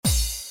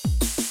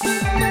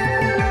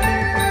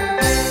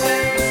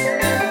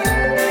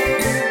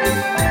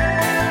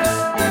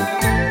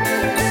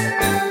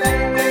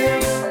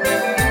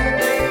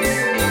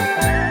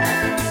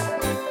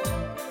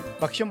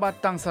ខ្ញុំបាទ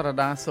តាំងសារ៉ា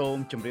ដាសូម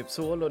ជម្រាប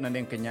សួរលោកអ្នក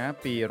នាងកញ្ញា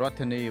ពីរដ្ឋ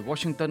ធានី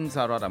Washington ស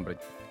ហរដ្ឋអាមេរិក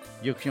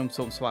យើងខ្ញុំ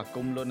សូមស្វាគ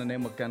មន៍លោកអ្នកនា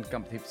ងមកកាន់ក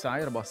ម្មវិធីផ្សាយ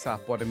របស់សារ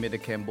ព័ត៌មាន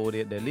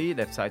Cambodia Daily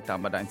ដែលផ្សាយតាម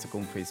បណ្ដាញសង្គ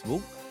ម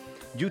Facebook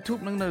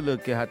YouTube និងនៅលើ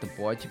គេហទំ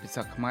ព័រជាភា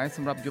សាខ្មែរស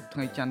ម្រាប់យប់ថ្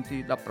ងៃច័ន្ទទី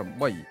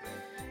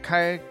18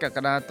ខែកក្ក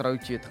ដាត្រូវ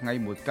ជាថ្ងៃ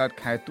មួយកើត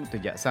ខែទុតិ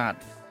យស័ក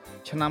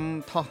ឆ្នាំ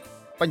ថោះ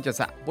បញ្ញ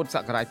ស័កពុទ្ធស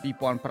ករាជ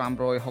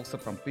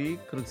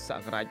2567គ្រិស្តស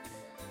ករាជ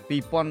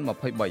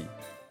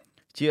2023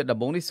ជាដំ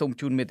បូងនេះសូម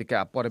ជូនមេតិកា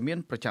រព័ត៌មាន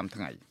ប្រចាំ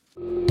ថ្ងៃ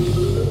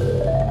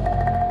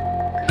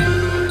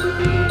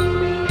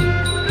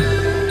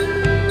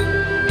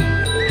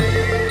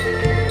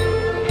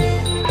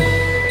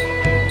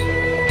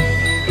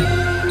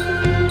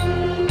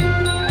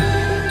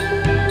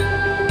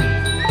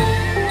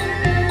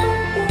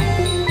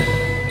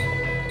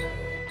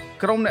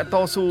ក្រុមអ្នកត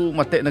ស៊ូ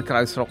មតិនៅក្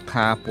រៅស្រុក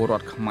ថាពលរ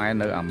ដ្ឋខ្មែរ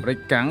នៅអាមេរិក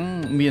កាំង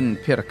មាន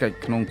ភារកិច្ច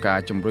ក្នុងការ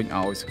ជំរុញ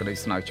ឲ្យសេចក្តី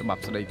ស្នើច្បា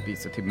ប់ស្តីពី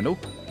សិទ្ធិមនុស្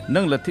ស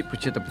និងលទ្ធិប្រ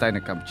ជាធិបតេយ្យ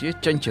នៅកម្ពុជា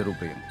ចេញជារូប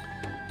រាង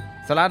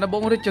សាលាដំប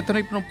ងរាជធា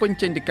នីភ្នំពេញ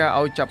ចេញដីកា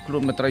ឲ្យចាប់ខ្លួ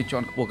នមន្ត្រីជា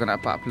ន់ខ្ពស់គណៈ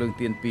បកភ្លើង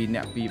ទៀន2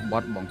នាក់ពីប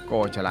ទបង្ក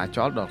ចលាច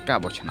លដល់ការ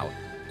បោះឆ្នោត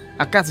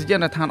អាកាសយាន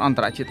ដ្ឋានអន្ត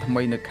រជាតិថ្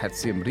មីនៅខេត្ត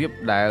សៀមរាប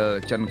ដែល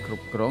ចិនគ្រ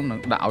ប់គ្រងនឹង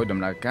ដាក់ឲ្យដំ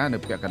ណើរការនៅ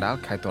ពាក់កណ្ដាល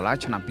ខែតុលា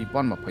ឆ្នាំ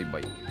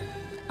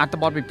2023អត្ថ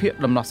បទវិភាគ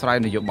ដំណោះស្រាយ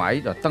នយោបាយ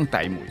ដ៏តឹង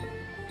តែងមួយ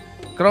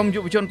ក្រុមយុ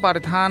វជនប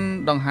រិស្ថាន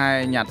ដង្ហែ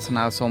ញត្តិស្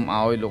នើសុំ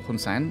ឲ្យលោកហ៊ុន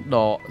សែនដ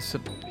កសិ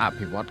ទ្ធិអ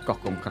ភិវឌ្ឍកោះ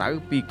កុងក្រៅ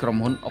ពីក្រុម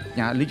ហ៊ុនអុក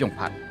ញ៉ាលីយ៉ុង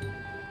ផាត់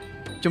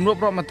ជំនួប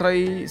រដ្ឋមន្ត្រី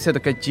សេដ្ឋ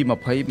កិច្ច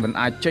G20 មិន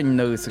អាចចេញ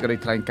នៅសេចក្តី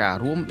ថ្លែងការណ៍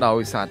រួមដោយ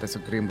សារតែស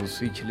ង្គ្រាមរុស្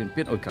ស៊ីឈ្លាន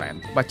ពានអ៊ុយក្រែន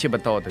បាទជាប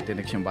ន្តទៅទៀត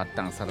នេះខ្ញុំបាទ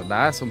តាំងសារ៉ា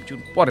ដាសូមជូន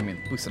ព័ត៌មាន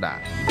ពិស្ដា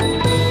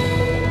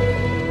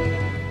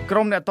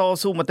ក្រុមអ្នកត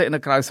ស៊ូមតិនៅ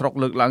ក្រៅស្រុក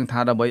លើកឡើងថា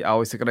ដើម្បីឲ្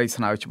យសេចក្តី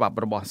ស្នើច្បាប់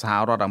របស់សហ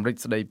រដ្ឋអាមេរិក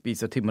ស្តីពី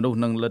សិទ្ធិមនុស្ស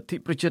និងលទ្ធិ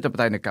ប្រជាធិប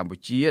តេយ្យនៅកម្ពុ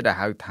ជាដែល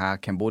ហៅថា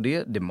Cambodia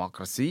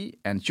Democracy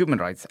and Human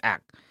Rights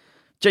Act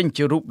ចេញ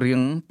ជារូបរា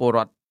ងពលរ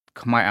ដ្ឋ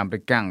ខ្មែរអាមេរិ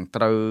កកាំង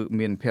ត្រូវ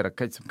មានភារ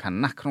កិច្ចសំខាន់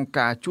ណាស់ក្នុង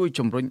ការជួយ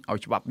ជំរុញឲ្យ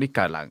ច្បាប់នេះ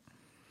កើតឡើង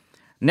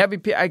អ្នកវិ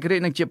ភាគឯករា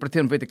ជ្យនិងជាប្រ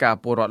ធានវេទិកា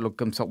ពលរដ្ឋលោក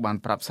កឹមសុខបាន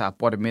ប្រាប់សារ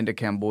ព័ត៌មាន The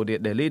Cambodia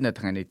Daily នៅ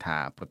ថ្ងៃនេះថា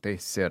ប្រទេស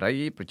សេរី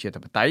ប្រជាធិ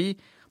បតេយ្យ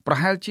ប្រ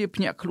ហែលជា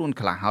ភ្ញាក់ខ្លួន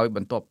ខ្លះហើយប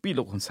ន្ទាប់ពី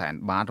លោកហ៊ុនសែន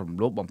បានរំ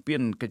លោភបំពា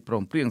នកិច្ចព្រ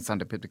មព្រៀងស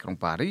ន្តិភាពទីក្រុង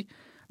ប៉ារីស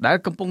ដែល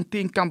កំពុង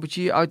ទាញកម្ពុ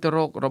ជាឲ្យទៅរ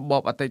ករប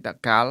បអតីត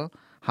កាល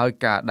ហើយ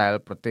ការដែល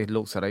ប្រទេស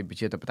លោកសេរីប្រ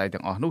ជាធិបតេយ្យ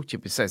ទាំងអស់នោះជា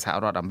ពិសេសសហ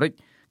រដ្ឋអាមេរិក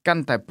កា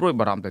ន់តែព្រួយ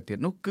បារម្ភទៅទៀត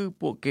នោះគឺ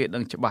ពួកគេដឹ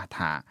ងច្បាស់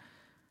ថា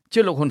ជា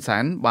លោកហ៊ុនសែ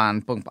នបាន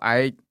ពឹងផ្អែ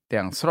ក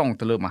ទាំងស្រុង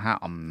ទៅលើមហា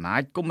អំណា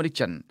ចកុម្មុយនីស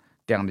ចិន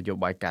ទាំងនយោ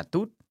បាយការ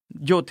ទូត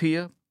យោធា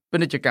ពា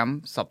ណិជ្ជកម្ម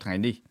សពថ្ងៃ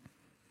នេះ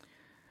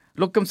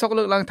លោកកឹមសុខ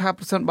លើកឡើងថា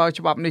ប្រសិនបើ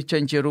ច្បាប់នេះចេ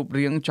ញជារូប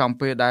រាងចំ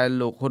ពេលដែល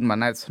លោកហ៊ុនម៉ា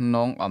ណែតស្ន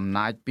ងអំ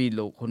ណាចពី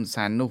លោកហ៊ុន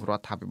សែននោះរ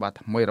ដ្ឋាភិបាល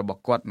ថ្មីរប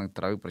ស់គាត់នឹង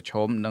ត្រូវប្រឈ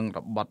មនឹងរ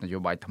បបនយោ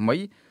បាយថ្មី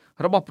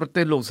របស់ប្រ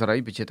ទេសលោកសេរី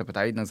ប្រជាធិប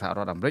តេយ្យនិងសហរ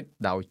ដ្ឋអាមេរិក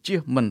ដោយជៀស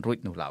មិនរួច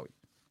នោះឡើយ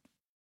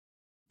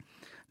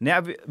អ្នក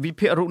វិ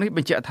ភាគរូបនេះប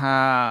ញ្ជាក់ថា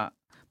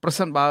ប្រ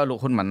សិនបើលោក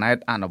ហ៊ុនម៉ាណែត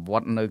អនុវ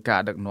ត្តនៅកា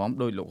រដឹកនាំ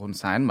ដោយលោកហ៊ុន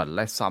សែនម្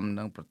លេះសំ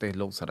នឹងប្រទេស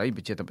លោកសេរី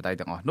ប្រជាធិបតេយ្យ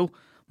ទាំងអស់នោះ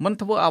មិន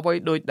ធ្វើអ្វី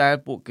ដោយដែល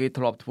ពួកគេ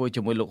ធ្លាប់ធ្វើ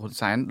ជាមួយលោកហ៊ុន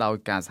សែនដោយ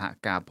ការសហ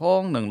ការផ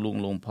ងនិងលួង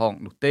លោមផង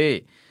នោះទេ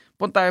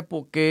ប៉ុន្តែពួ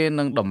កគេ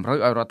នឹងតម្រូវ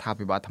ឲ្យរដ្ឋា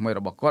ភិបាលថ្មី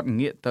របស់គាត់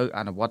ងាកទៅ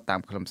អនុវត្តតា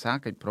មខ្លឹមសារ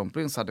កិច្ចព្រមព្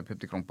រៀងសន្តិភាព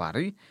ទីក្រុងប៉ា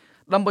រីស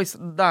ដើម្បីស្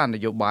ដារន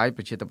យោបាយ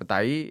ប្រជាធិបតេ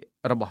យ្យ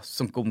របស់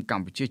សង្គមក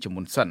ម្ពុជាជា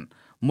មុនសិន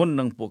មុន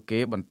នឹងពួកគេ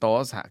បន្ត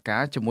សហកា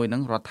រជាមួយនឹ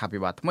ងរដ្ឋាភិ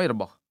បាលថ្មីរ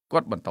បស់គា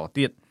ត់បន្ត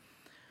ទៀត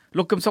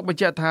លោកកឹមសុខបញ្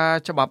ជាក់ថា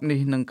ច្បាប់នេះ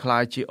នឹងក្លា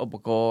យជាឧប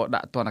ករណ៍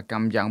ដាក់ទណ្ឌក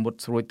ម្មយ៉ាងមុត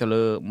ស្រួចទៅ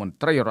លើមន្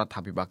ត្រីរដ្ឋា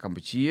ភិបាលកម្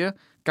ពុជា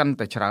កាន់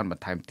តែច្រើនប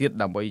ន្ថែមទៀត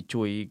ដើម្បី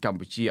ជួយកម្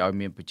ពុជាឲ្យ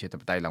មានប្រជាធិ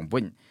បតេយ្យឡើងវិ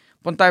ញ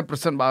ប៉ុន្តែប្រ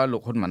សិនបើលោ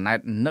កហ៊ុនម៉ាណែត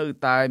នៅ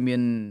តែមា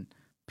ន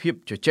ភាព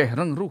ជជែក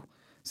រឹងរូស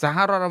សហ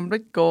រដ្ឋអាមេរិ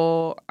កក៏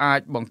អា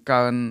ចបង្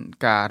កើន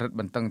ការរឹត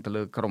បន្តឹងទៅ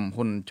លើក្រុម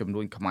ហ៊ុនចំ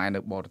នួនខ្មែរនៅ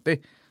បរទេស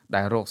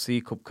ដែលរកស៊ី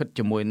ខុបខិត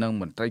ជាមួយនឹង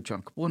មន្ត្រីជា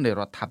ន់ខ្ពស់នៃ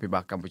រដ្ឋាភិបា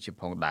លកម្ពុជា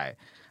ផងដែរ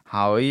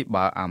ហើយ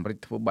បើអាមេរិក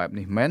ធ្វើបែប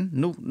នេះមែន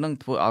នោះនឹង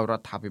ធ្វើឲ្យរ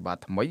ដ្ឋាភិបាល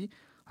ថ្មី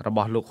រប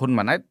ស់លោកហ៊ុន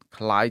ម៉ាណែត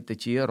ក្លាយទៅ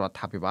ជារដ្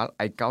ឋាភិបាល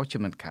ឯកោជា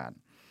មិនខាន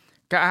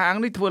ការអះអាង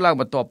នេះធ្វើឡើង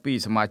បន្ទាប់ពី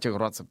សមាជិក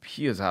រដ្ឋស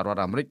ភាសហរដ្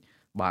ឋអាមេរិក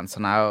បាន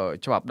ស្នើ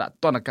ច្បាប់ដាក់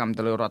ទណ្ឌកម្ម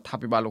ទៅលើរដ្ឋា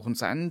ភិបាលលោកហ៊ុន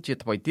សែនជា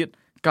ថ្មីទៀត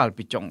កាល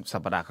ពីចុងស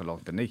ប្តាហ៍កន្លង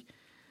ទៅនេះ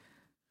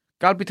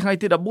កាលពីថ្ងៃ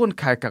ទី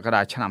14ខែកក្ក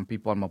ដាឆ្នាំ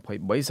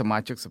2023សមា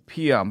ជិកស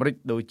ភាអាមេរិក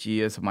ដូចជា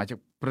សមាជិក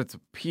ព្រឹទ្ធស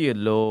ភា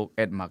លោក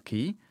Ed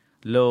Markey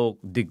លោក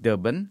Dick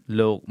Durbin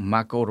លោក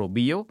Marco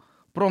Rubio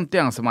ព្រម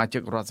ទាំងសមាជិ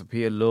ករដ្ឋស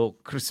ភាលោក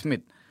Chris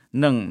Smith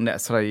និងអ្នក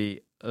ស្រី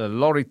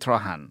Lori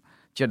Trahan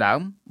ជាដើម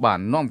បាន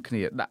នាំគ្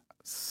នាដាក់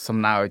សំ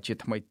ណើជា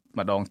ថ្មី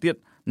ម្ដងទៀត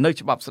នៅ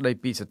ច្បាប់ស្តី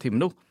ពីសិទ្ធិម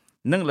នុស្ស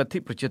និងលទ្ធិ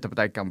ប្រជាធិប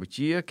តេយ្យកម្ពុ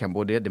ជា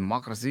Cambodia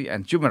Democracy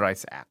and Human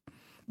Rights Act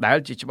ដែល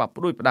ជាច្បាប់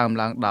ផ្ដួចផ្ដើម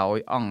ឡើងដោយ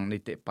អង្គនី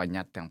តិបញ្ញ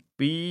ត្តិទាំង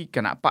ពីរគ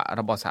ណៈបក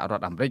របស់សហរ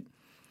ដ្ឋអាមេរិក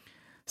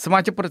សមា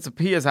ជិកព្រឹទ្ធស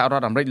ភាសហរ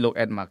ដ្ឋអាមេរិកលោក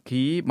Ed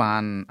Markey បា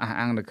នអះ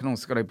អាងនៅក្នុង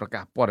សេចក្តីប្រកា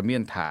សព័ត៌មា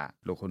នថា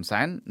លោកហ៊ុន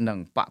សែននិង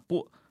បកពួ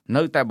ក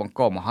នៅតែបង្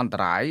កមហន្ត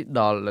រាយ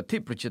ដល់លទ្ធិ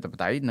ប្រជាធិប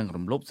តេយ្យនិង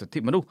រំលោភសិទ្ធិ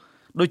មនុស្ស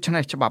ដូច្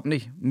នេះច្បាប់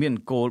នេះមាន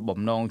គោលបំ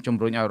ណងជំ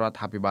រុញឲ្យរដ្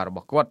ឋាភិបាលរប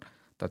ស់គាត់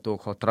ទទួល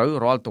ខុសត្រូវ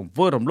រាល់ទង្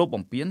វើរំលោភ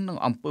បំពាននិង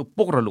អំពើ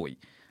ពុករលួយ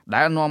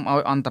ដែលនាំឲ្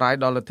យអន្តរាយ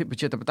ដល់លទ្ធិប្រ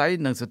ជាធិបតេយ្យ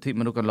និងសិទ្ធិ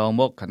មនុស្សកន្លង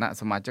មកគណៈ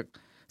សមាជិក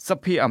ស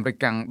ភាអាមេរិ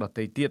កដ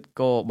ទៃទៀត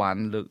ក៏បាន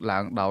លើកឡើ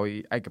ងដោយ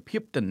ឯកភា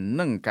ពទៅ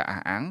នឹងការអះ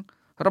អាង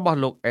របស់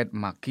លោកអេដ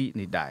ម៉ាគី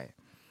នេះដែរ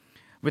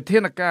វិធា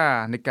នកា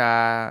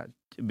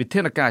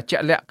រជា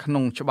ក់លាក់ក្នុ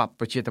ងច្បាប់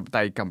ប្រជាធិប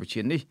តេយ្យកម្ពុ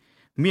ជានេះ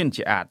មាន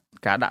ជាអាច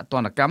ការដាក់ទ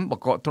ណ្ឌកម្មបក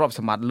កទ្រព្យ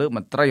សម្បត្តិលើម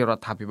ន្ត្រីរ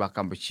ដ្ឋាភិបាលក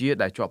ម្ពុជា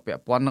ដែលជាប់ពា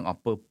ក់ព័ន្ធនឹងអំ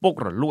ពើពុក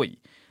រលួយ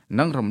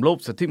និងរំលោភ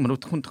សិទ្ធិមនុស្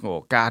សធ្ងន់ធ្ងរ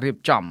ការរៀប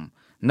ចំ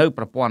នៅ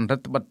ប្រព័ន្ធរ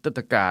ដ្ឋបិទ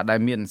ទឹកការដែល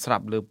មានស្រា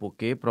ប់លើពួក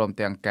គេព្រម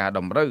ទាំងការត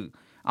ម្រូវ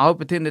ឲ្យ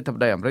ប្រធានាធិប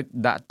តីអាមេរិក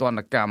ដាក់ទណ្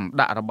ឌកម្ម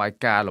ដាក់របាយ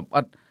ការណ៍លម្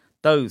អិត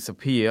ទៅស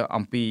ភា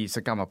អំពីស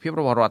កម្មភាព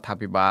របស់រដ្ឋា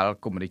ភិបាល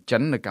កុម្មុយនីសចិ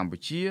ននៅកម្ពុ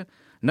ជា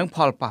និងផ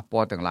លប៉ះពា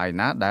ល់ទាំងឡាយ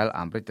ណាដែល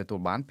អាមេរិកទទួល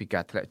បានពី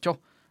ការធ្លាក់ចុះ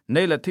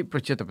នៃលទ្ធិប្រ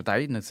ជាធិបតេ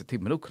យ្យនិងសិទ្ធិ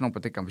មនុស្សក្នុងប្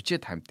រទេសកម្ពុជា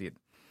ថែមទៀត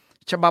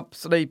ច្បាប់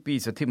ស្តីពី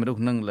សិទ្ធិមនុស្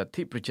សនិងលទ្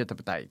ធិប្រជាធិប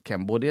តេយ្យ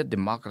Cambodia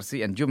Democracy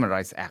and Human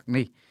Rights Act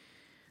នេះ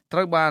ត្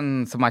រូវបាន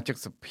សមាជិក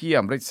សភា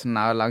អាមេរិកស្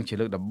នើឡើងជា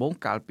លើកដំបូង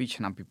កាលពី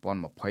ឆ្នាំ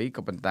2020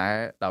ក៏ប៉ុន្តែ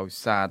ដោយ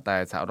សារតែ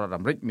សហរដ្ឋ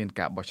អាមេរិកមាន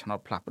ការបោះឆ្នោត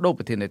ផ្លាស់ប្តូរ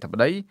ប្រធានាធិប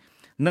តី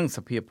និងស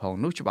ភាផង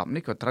នោះច្បាប់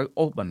នេះក៏ត្រូវ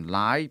អូសបន្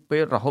លាយពេ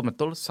លរហូតមក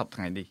ទល់សប្តាហ៍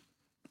ថ្ងៃនេះ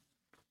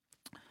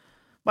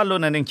បាទលោក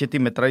អ្នកនាងជាទី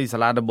មេត្រីសា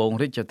លាដំបង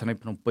រាជធានី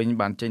ភ្នំពេញ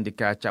បានចេញដី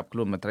កាចាប់ខ្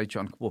លួនមន្ត្រី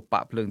ជាន់ខ្ពស់ប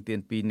កភ្លើងទៀន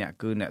2នាក់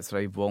គឺអ្នកស្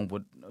រី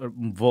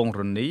វង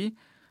រនី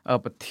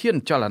ប្រធាន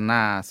ចល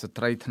នាស្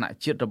ត្រីថ្នាក់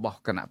ជាតិរបស់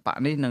គណៈបក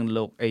នេះនិង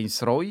លោកអេង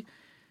ស្រួយ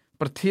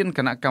ប្រធានគ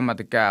ណៈកម្មា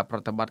ធិការប្រ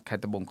តិបត្តិខេត្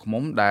តត្បូងឃ្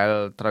មុំដែល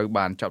ត្រូវ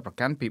បានចោទប្រ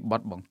កាន់ពីប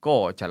ទបង្ក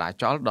ចលា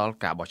ចលដល់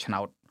ការបោះឆ្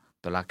នោត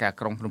តុលាការ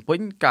ក្រុងភ្នំពេញ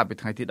កាលពី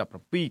ថ្ងៃទី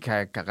17ខែ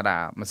កក្កដា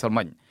ម្សិល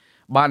មិញ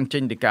បានចេ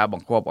ញដីកាប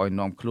ង្គាប់ឲ្យ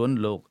នាំខ្លួន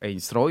លោកអេង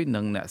ស្រួយ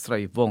និងអ្នកស្រី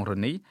វងរ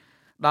នី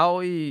ដោ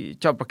យ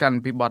ចោទប្រកាន់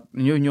ពីបទ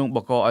ញុះញង់ប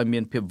ង្កឲ្យមា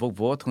នភាពវឹក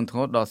វរធ្ងន់ធ្ង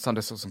រដល់សន្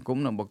តិសុខសង្គម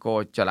និងបង្ក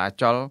ចលា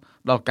ចល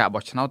ដល់ការ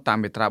បោះឆ្នោតតាម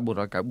មាត្រា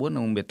494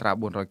និងមាត្រា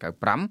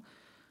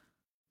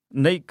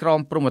495នៃក្រម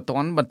ព្រហ្មទ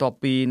ណ្ឌបន្ទាប់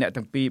ពីអ្នក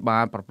ទាំងពីរបា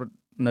នប្រព្រឹត្ត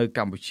នៅក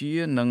ម្ពុជា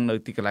និងនៅ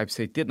ទីកន្លែងផ្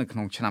សេងទៀតនៅក្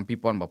នុងឆ្នាំ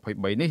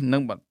2023នេះ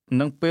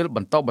និងពេលប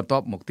ន្ត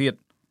មកទៀត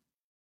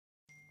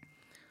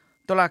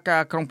តុលាកា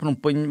រក្រុងភ្នំ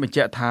ពេញបញ្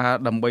ជាក់ថា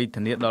ដើម្បី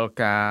ធានាដល់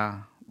ការ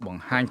ប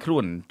ង្ហាញខ្លួ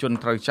នជន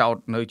ត្រូវចោទ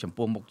នៅចំ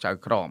ពោះមុខចៅ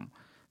ក្រម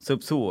ស៊ើប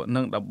សួរ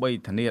និងដើម្បី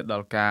ធានាដ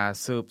ល់ការ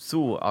ស៊ើប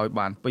សួរឲ្យ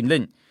បានពេញលេ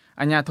ញ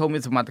អាជ្ញាធរមា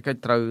នសមត្ថកិច្ច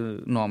ត្រូវ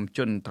នាំជ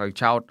នត្រូវ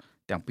ចោទ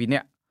ទាំងពីរនា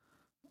ក់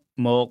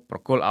មកប្រ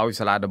គល់ឲ្យ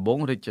សាលាដំបង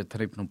រាជធា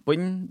នីភ្នំពេញ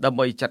ដើម្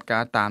បីចាត់កា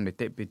រតាមនី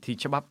តិវិធី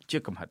ច្បាប់ជា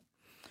កំហិត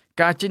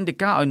ការចេញដី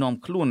កាឲ្យនាំ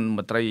ខ្លួនម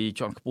ន្ត្រី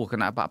ជាន់ខ្ពស់គ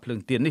ណៈបកភ្លើង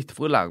ទៀននេះធ្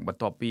វើឡើងបន្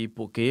ទាប់ពី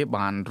ពួកគេ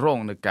បានរង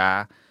នឹងការ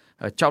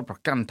ចោទប្រ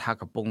កាន់ថា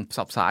កំពុងផ្ស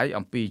ព្វផ្សាយ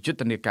អំពីយុទ្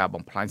ធនាការ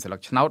បំផ្លាញសិលឹ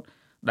កឆ្នោត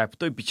ដែលផ្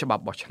ទុយពីច្បា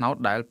ប់បោះឆ្នោត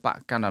ដែលបក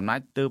កណ្ដាលអំណាច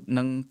ទើប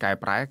នឹងកែ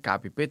ប្រែកាល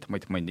ពីពេលថ្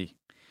មីនេះ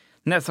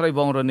អ្នកស្រីវ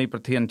ងរនីប្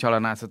រធានចល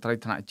នាស្ត្រី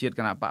ថ្នាក់ជាតិ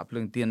គណៈបកភ្លើ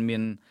ងទៀនមា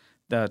ន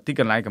ទី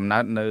កន្លែងកំណើ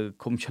តនៅ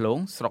ឃុំឆ្លង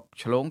ស្រុក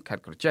ឆ្លងខេ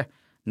ត្តក្រចេះ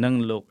និង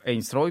លោកអេង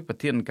ស្រួយប្រ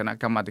ធានគណៈ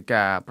កម្មាធិ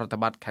ការប្រតិ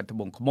បត្តិខេត្តត្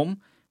បូងឃ្មុំ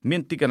មា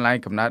នទីកន្លែង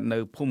កំណើតនៅ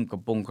ភូមិ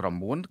កំពង់ក្រ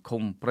មួន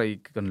ឃុំព្រៃ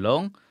កន្ល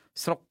ង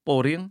ស្រុកពោ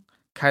រៀង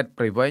ខេត្ត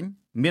ព្រៃវែង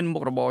មានមុ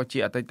ខរបរជា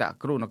អតីត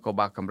គ្រូនគរ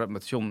បាលកម្រិតម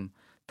ធ្យម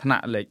ថ្នា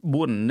ក់លេខ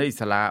4នៃ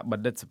សាលាប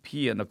ណ្ឌិតស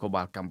ភានគរ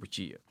បាលកម្ពុ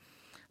ជា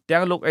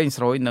ទាំងលោកអេង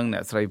ស្រួយនិងអ្ន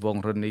កស្រីវង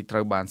រនីត្រូ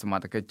វបានសម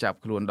ត្ថកិច្ចចាប់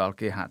ខ្លួនដល់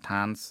គេហដ្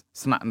ឋាន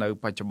ស្នាក់នៅ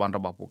បច្ចុប្បន្នរ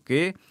បស់ពួក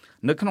គេ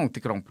នៅក្នុងទី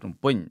ក្រុងភ្នំ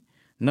ពេញ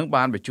និង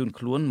បានបញ្ជូន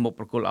ខ្លួនមក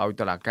ប្រគល់ឲ្យ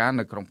តុលាការ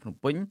នៅក្រុងភ្នំ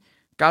ពេញ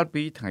កាល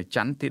ពីថ្ងៃ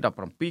ច័ន្ទទី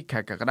17ខែ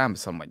កក្កដា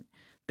ម្សិលមិញ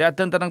តែ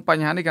ទន្ទឹមនឹងប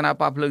ញ្ហានេះគណៈ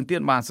បកភ្លើងទៀ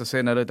នបានសរសេ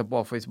រនៅលើទំព័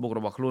រ Facebook រ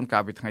បស់ខ្លួនកា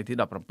លពីថ្ងៃទី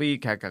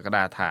17ខែកក្ក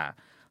ដាថា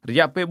រ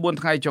យៈពេល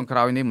4ថ្ងៃចុងក្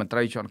រោយនេះមន្ត្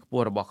រីជាន់ខ្ព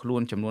ស់របស់ខ្លួ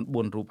នចំនួន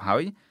4រូបហើ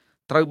យ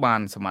ត្រូវបា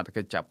នសមត្ថ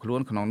កិច្ចចាប់ខ្លួ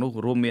នក្នុងនោះ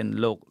រួមមាន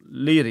លោក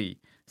លីរី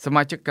ស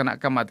មាជិកគណៈ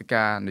កម្មាធិ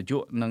ការនយោ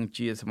បាយនិង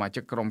ជាសមាជិ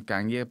កក្រុមកា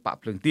រងារបក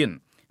ភ្លើងទៀន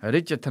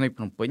រាជធានី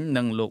ភ្នំពេញ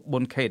និងលោកប៊ុ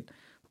នខេត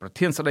ប្រ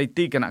ធានស្ដី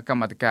ទីគណៈកម្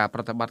មាធិការប្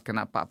រតិបត្តិគ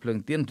ណៈបកភ្លើង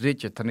ទៀនរា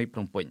ជធានីភ្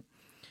នំពេញ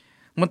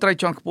មន្ត្រី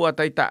ជាន់ខ្ពស់អ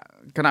តីត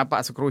គណៈប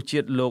ក្សសង្គ្រោះជា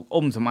តិលោក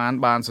អ៊ុំសំអាន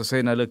បានសរសេ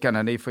រនៅលើគណ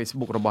នី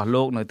Facebook របស់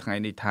លោកនៅថ្ងៃ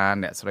នេះថា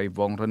អ្នកស្រីវ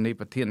ងរនី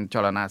ប្រធានច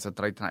លនាស្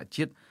ត្រីថ្នាក់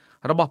ជាតិ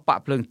របស់បក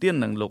ភ្លើងទៀន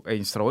និងលោកអេ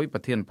ងស្រួយប្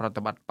រធានប្រ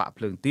តិបត្តិបក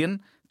ភ្លើងទៀន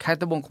ខេត្ត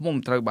ត្បូងឃ្មុំ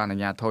ត្រូវបានអា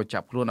ជ្ញាធរចា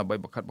ប់ខ្លួនដើម្បី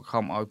បង្ខិតបង្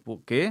ខំឲ្យពួក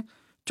គេ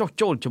ចុះ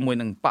ចូលជាមួយ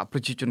នឹងបកប្រ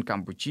ជាជនក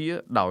ម្ពុជា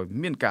ដោយ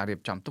មានការរៀប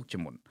ចំទុកជា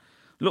មុន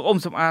លោកអ៊ុំ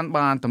សំអាន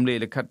បានទម្លាយ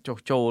លិខិតចុះ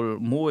ចូល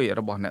មួយ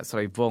របស់អ្នកស្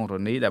រីវងរ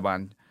នីដែលបា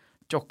ន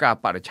ចុះការ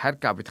បរិច្ឆេទ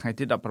កាលពីថ្ងៃ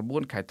ទី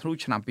19ខែធ្នូ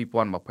ឆ្នាំ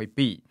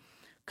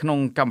2022ក្នុង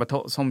កម្មវិធី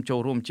សូមចូល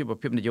រួមជាប្រ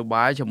ភេទនយោ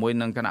បាយជាមួយ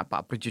នឹងគណៈប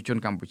កប្រជាជន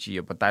កម្ពុជា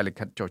ប៉ុន្តែលិ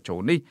ខិតចុះចូល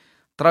នេះ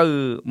ត្រូវ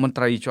មន្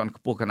ត្រីជាន់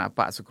ខ្ពស់គណៈប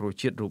កសង្គ្រោះ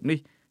ជាតិរូបនេះ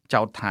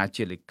ចោទថា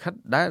ជាលិខិត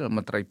ដែលម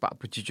ន្ត្រីបក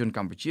ប្រជាជនក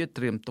ម្ពុជា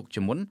ត្រៀមទុក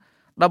ជាមុន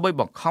ដើម្បី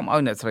បង្ខំឲ្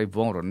យអ្នកស្រីវ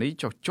ងរនី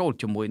ចុះចូល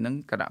ជាមួយនឹង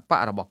គណៈប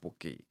ករបស់ពួក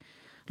គេ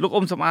លោក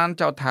អ៊ុំសំអាន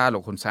ចោទថាលោ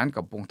កហ៊ុនសែន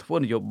កំពុងធ្វើ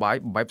នយោបាយ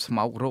បែបស្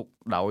មោករោគ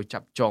ដោយចា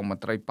ប់ចងម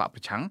ន្ត្រីបកប្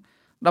រឆាំង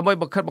ដើម្បី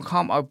បង្ខិតបង្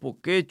ខំឲ្យពួក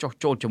គេចុះ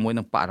ចូលជាមួយ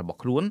នឹងបករបស់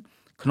ខ្លួន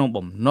ក្នុង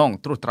បំណង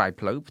ត្រួសត្រាយ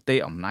ផ្លូវផ្ទេរ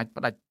អំណាច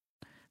ផ្ដា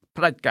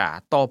ច់ការ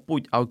តពូ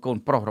ជឲ្យកូន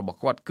ប្រុសរបស់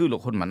គាត់គឺលោ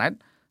កហ៊ុនម៉ាណែត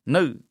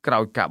នៅក្រោ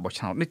យការបោះ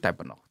ឆ្នោតនេះតែ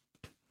ប៉ុណ្ណោះ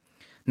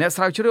អ្នក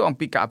ស្រាវជ្រាវអំ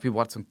ពីការអភិវ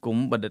ឌ្ឍសង្គម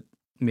បណ្ឌិត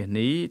មាស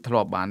នេះធ្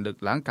លាប់បានលើក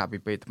ឡើងកាលពី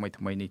ពេលថ្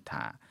មីនេះ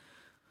ថា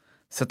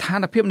ស្ថា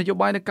នភាពនយោ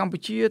បាយនៅកម្ពុ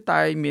ជា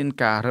តែមាន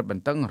ការរឹតប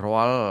ន្តឹង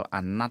រាល់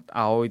អាណត្តិ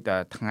ឲ្យតែ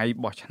ថ្ងៃ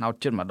បោះឆ្នោត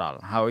ជិតមកដល់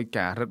ហើយ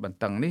ការរឹតបន្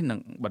តឹងនេះនឹង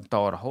បន្ត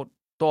រហូត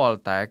ទាល់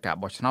តែការ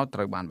បោះឆ្នោតត្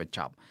រូវបានបញ្ច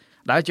ប់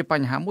ដែលជាប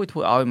ញ្ហាមួយធ្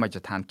វើឲ្យមជ្ឈ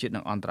ដ្ឋានជាតិនិ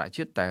ងអន្តរ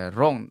ជាតិតែ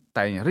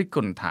រិះគ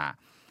ន់ថា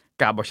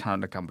ការបោះឆ្នោត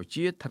នៅកម្ពុ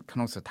ជាស្ថិតក្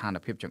នុងស្ថាន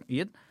ភាពចង្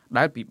អៀត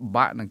ដែលពិ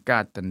បាកនឹងកា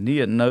រធានា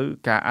នៅ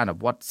ការអនុ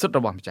វត្តសិទ្ធិរ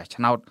បស់ម្ចាស់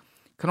ឆ្នោត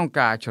ក្នុង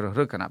ការជ្រើស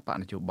រើសគណៈបក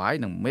នយោបាយ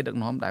និងមេដឹក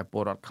នាំដែលព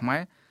លរដ្ឋខ្មែ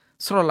រ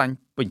ស្រឡាញ់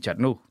ពេញចិត្ត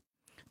នោះ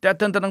តែ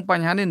ទន្ទឹមនឹងប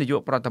ញ្ហានេះនាយក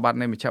ប្រតិបត្តិ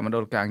នៃមជ្ឈមណ្ឌ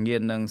លការងារ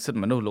និងសិទ្ធិ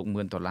មនុស្សលោក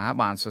មឿនដុល្លារ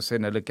បានសរសេរ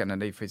នៅលើគណ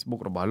នី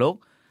Facebook របស់លោក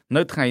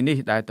នៅថ្ងៃនេះ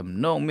ដែលទំ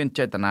នងមាន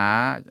ចេតនា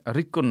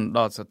រិះគន់ដ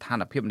ល់ស្ថា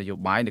នភាពនយោ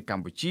បាយនៅក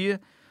ម្ពុជា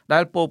ដែ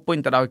លពោពេញ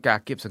ទៅដោយការ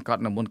គៀបសង្ក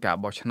ត់នៅមុនការ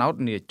បោះឆ្នោត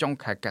នាចុង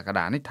ខែកក្ក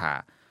ដានេះថា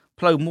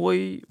ផ្លូវមួយ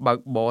បើក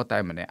បរតែ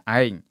ម្នាក់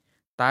ឯង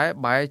តែ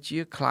បែរជា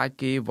ខ្លាច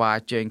គេវ៉ា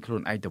ជែងខ្លួ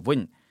នឯងទៅវិញ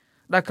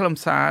ដែលខ្លឹម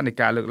សារនៃ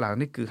ការលើកឡើង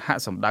នេះគឺហា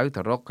ក់សម្ដៅ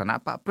ទៅរកគណៈ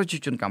បកប្រជា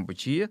ជនកម្ពុ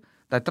ជា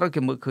តែត្រូវគេ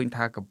មើលឃើញ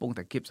ថាកំពុង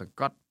តែគៀបសង្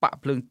កត់បក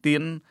ភ្លើងទៀ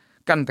ន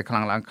កាន់តែខ្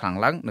លាំងឡើ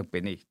ងនៅពេ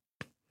លនេះ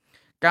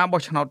ការ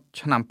បោះឆ្នោត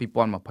ឆ្នាំ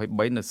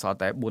2023នៅសល់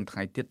តែ4ថ្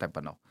ងៃទៀតតែ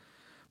ប៉ុណ្ណោះ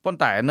ប៉ុន្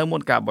តែនៅមុ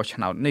នការបោះឆ្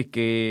នោតនេះ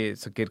គេ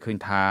សង្កេតឃើញ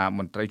ថាម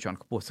ន្ត្រីជាន់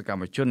ខ្ពស់សក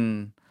ម្មជន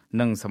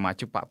និងសមា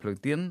ជិកបកភ្លើង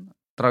ទៀន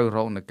ត្រូវរ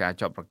ងនឹងការ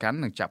ចាប់ប្រកាន់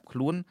និងចាប់ខ្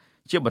លួន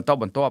ជាបន្ត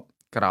បន្ទាប់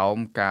ក្រោម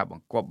ការប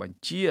ង្គាប់បញ្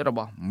ជារប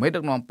ស់មេដឹ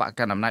កនាំបក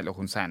កណ្ដាលអំណាចលោក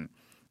ហ៊ុនសែន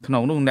ក្នុ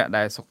ងនោះអ្នក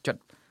ដែលសុកចិត្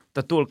តទ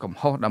ទួលកំ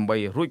ហុសដើម្បី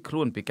រួចខ្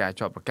លួនពីការ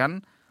ចាប់ប្រកាន់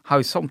ហើ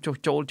យសូមចុះ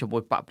ចូលជាមួ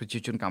យបកប្រជា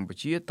ជនកម្ពុ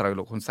ជាត្រូវ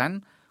លោកហ៊ុនសែន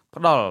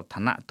ផ្ដល់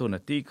ឋានៈទូនា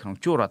ទីក្នុង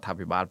ជួររដ្ឋា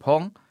ភិបាលផ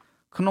ង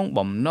ក្នុង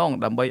បំណង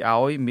ដើម្បី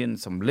ឲ្យមាន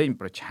សម្លេង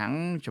ប្រឆាំង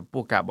ចំ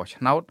ពោះការបោះ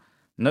ឆ្នោត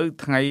នៅ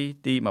ថ្ងៃ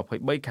ទី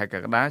23ខែក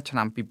ក្កដាឆ្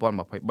នាំ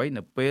2023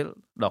នៅពេល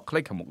ដ៏ខ្លី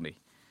ខាងមុខនេះ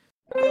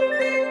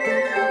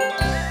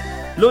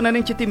លោកអ្នក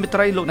នាងជាទីមេត្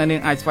រីលោកអ្នកនា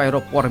ងអាចស្វែងរ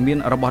កព័ត៌មាន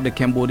របស់ The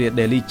Cambodia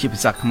Daily ជាភា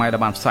សាខ្មែរដែល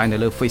បានផ្សាយនៅ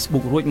លើ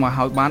Facebook រួចមក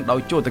ហើយបានដោយ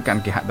ចូលទៅកា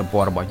ន់គេហទំព័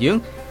ររបស់យើង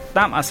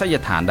តាមអាសយ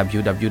ដ្ឋាន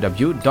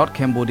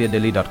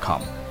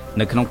www.cambodiadaily.com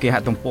នៅក្នុងគេហ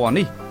ទំព័រ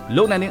នេះ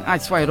លោកអ្នកនាងអាច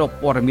ស្វែងរក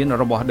ព័ត៌មាន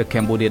របស់ The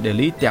Cambodia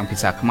Daily ទាំងភា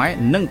សាខ្មែរ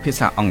និងភា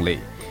សាអង់គ្លេស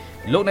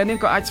លោកអ្នកនាង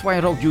ក៏អាចស្វែង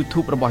រក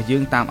YouTube របស់យើ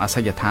ងតាមអាស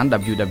យដ្ឋាន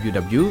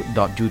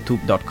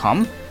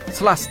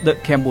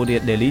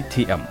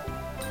www.youtube.com/thecambodiadailytm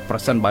ប្រ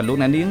សិនបើលោក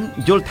អ្នកនាង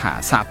យល់ថា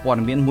សារព័ត៌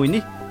មានមួយ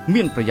នេះ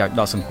មានប្រយោជន៍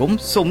ដល់សង្គម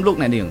សូមលោក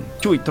អ្នកនាង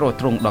ជួយទ្រ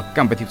ទ្រង់ដល់ក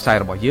ម្មវិធីផ្សាយ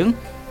របស់យើង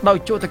ដោយ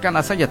ចូលទៅកាន់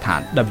អាសយដ្ឋាន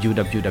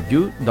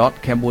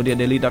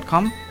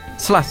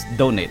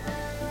www.cambodiadaily.com/donate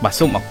បាទ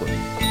សូមអរគុណ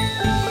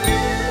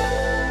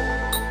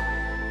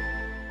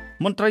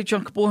មន្ត្រីជា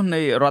ន់ខ្ពស់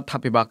នៃរដ្ឋា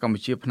ភិបាលកម្ពុ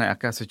ជាផ្នែកអា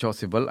កាសចរ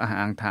ស៊ីវិលអះ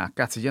អាងថាអា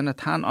កាសយាន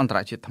ដ្ឋានអន្តរ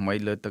ជាតិថ្មី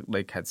លើទឹក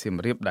ដីខេត្តសៀម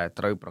រាបដែល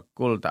ត្រូវប្រ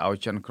គល់ទៅឲ្យ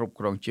ចិនគ្រប់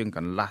គ្រងជាងក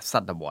ន្លះស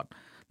តវត្ស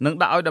នឹង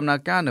ដាក់ឲ្យដំណើរ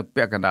ការនៅ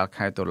ពាក់កណ្ដាល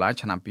ខែតុលា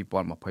ឆ្នាំ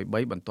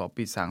2023បន្ទាប់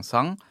ពីសាងស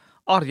ង់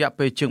អស់រយៈ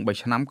ពេលជាង3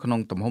ឆ្នាំក្នុង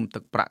ទំហំទឹ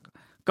កប្រាក់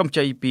កម្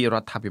ចីពីរ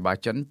ដ្ឋាភិបាល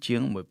ចិនជា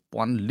ង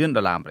$1000 លាន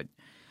អាមេរិក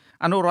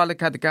អនុរដ្ឋលេ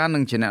ខាធិការនិ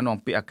ងជាអ្នកនាំ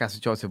ពាក្យអាកាស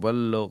ចរស៊ីវិល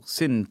លោក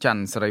ស៊ីនច័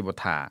ន្ទសេរីវុ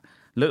ធា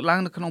លើកឡើង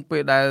នៅក្នុងពេ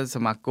លដែលស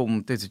មាគម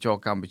ទេសចរ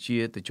កម្ពុជា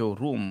ទៅចូល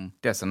រួម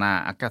ទស្សនា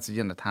អាកាស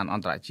យានដ្ឋានអ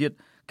ន្តរជាតិ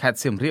ខេត្ត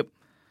សៀមរាប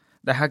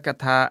ដែលហៅកាត់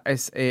ថា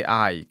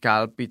SAI កា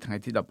លពីថ្ងៃ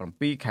ទី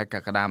17ខែក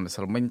ក្កដាម្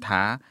សិលមិញ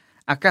ថា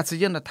អាកាស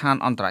យានដ្ឋាន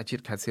អន្តរជា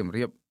តិខេត្តសៀម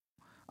រាប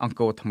អង្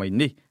គរថ្មី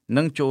នេះ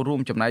នឹងចូលរួម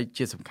ចំណែក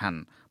ជាសំខាន់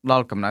ដ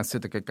ល់កំណើនសេ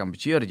ដ្ឋកិច្ចកម្ពុ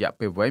ជារយៈ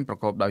ពេលវែងប្រ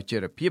កបដោយចី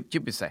រភាពជា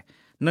ពិសេស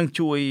នឹង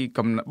ជួយ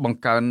បង្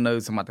កើននៅ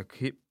សមត្ថ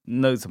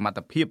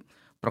ភាព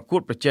ប្រកួ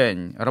តប្រជែង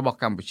របស់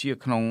កម្ពុជា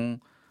ក្នុង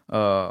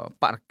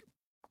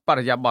ប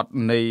រិយាប័ន្ន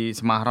នៃ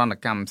សមាហរណ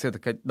កម្មសេដ្ឋ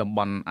កិច្ចតំប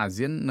ន់អា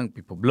ស៊ាននិង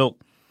ពិភពលោក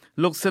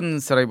ស៊ិន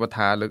សេរីវុ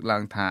ធាលើកឡើ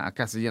ងថាអា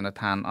កាសយានដ្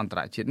ឋានអន្តរ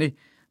ជាតិនេះ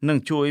នឹង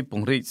ជួយព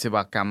ង្រីកសេ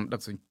វាកម្ម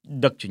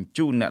ដឹកជញ្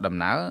ជូនអ្នកដំ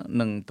ណើរ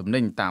និងទំនិ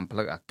ញតាមផ្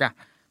លូវអាកាស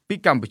ពី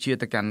កម្ពុជា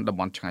ទៅកាន់តំ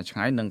បន់ឆ្ងាយ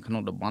ៗនិងក្នុ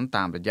ងតំបន់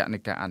តាមរយៈនៃ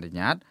ការអនុញ្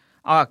ញាតឲ្យ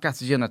អាកាស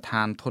យានដ្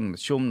ឋានធុនម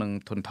ធ្យមនិង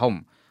ធុនធំ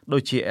ដូ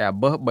ចជា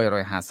Airbus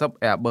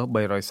 350, Airbus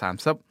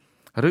 330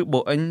 ឬ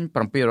Boeing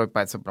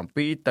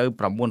 787 ទៅ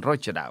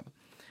900ជាដើម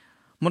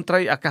មន្ត្រី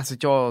អាកាស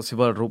ចរស៊ី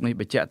វិលរូបនេះ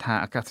បញ្ជាក់ថា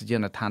អាកាសយា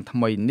នដ្ឋានថ្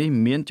មីនេះ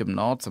មានចំ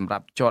ណតសម្រា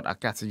ប់ចតអា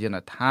កាសយាន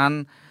ដ្ឋាន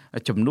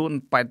ចំនួន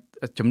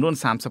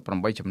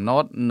38ចំណ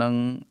តនិង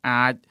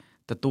អាច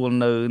ទទួល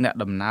នៅអ្នក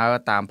ដំណើរ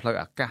តាមផ្លូវ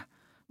អាកាស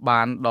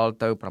បានដល់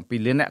ទៅ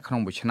7លានអ្នកក្នុង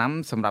មួយឆ្នាំ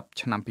សម្រាប់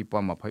ឆ្នាំ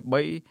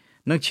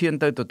2023និងឈាន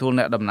ទៅទទួល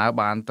អ្នកដំណើរ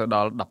បានទៅដ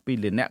ល់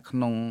12លានអ្នកក្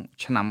នុង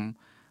ឆ្នាំ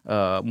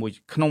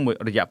ក្នុង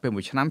រយៈពេល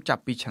1ឆ្នាំចា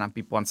ប់ពីឆ្នាំ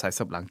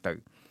2040ឡើងទៅ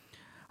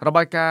រ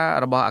បាយការណ៍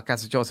របស់អាកា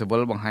សចរស៊ីវិ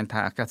លបង្ហាញថា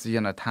អាកាសយា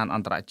នដ្ឋានអ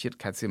ន្តរជាតិ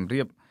ខេត្តសៀម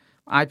រាប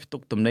អាចផ្ទុ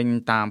កទំនិញ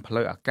តាមផ្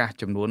លូវអាកាស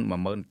ចំនួន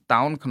 100,000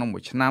 តោនក្នុងមួ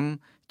យឆ្នាំ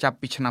ចាប់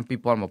ពីឆ្នាំ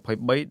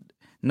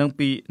2023និង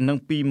 26,000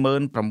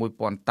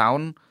 តោ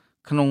ន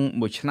ក្នុង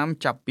មួយឆ្នាំ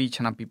ចាប់ពី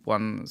ឆ្នាំ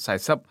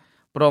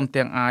2040ព្រម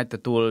ទាំងអាចទ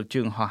ទួល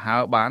ជើងហោះហើ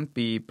របាន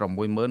ពី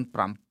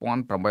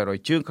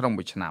 65,800 ជើងក្នុង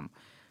មួយឆ្នាំ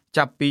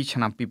ចាប់ពីឆ្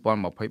នាំ2023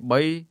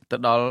ទៅ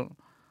ដល់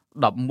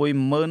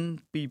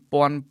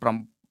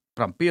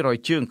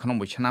 12,700 ជើងក្នុង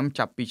មួយឆ្នាំ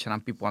ចាប់ពីឆ្នាំ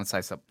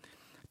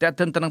2040តែ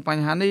ទន្ទឹមនឹងប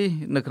ញ្ហានេះ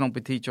នៅក្នុង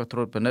ពិធីចុះត្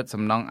រួតពិនិត្យ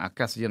សំណង់អា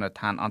កាសយានដ្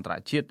ឋានអន្តរ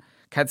ជាតិ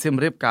ខេត្តសៀម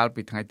រាបកាល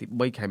ពីថ្ងៃទី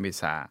3ខែមេ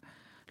សា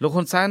លោក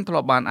ហ៊ុនសែនធ្លា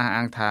ប់បានអះ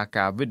អាងថា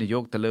ការវិនិយោ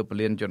គទៅលើព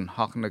លានយន្ត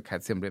ហោះនៅខេ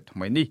ត្តសៀមរាបថ្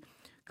មីនេះ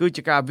គឺ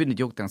ជាការវិនិ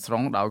យោគទាំងស្រុ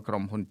ងដោយក្រុ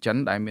មហ៊ុនចិន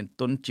ដែលមាន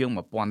ទុនជាង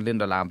$1000 លាន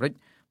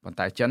ប៉ុន្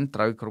តែចិនត្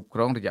រូវគ្រប់គ្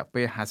រងរយៈ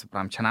ពេល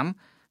55ឆ្នាំ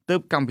ទើប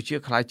កម្ពុជា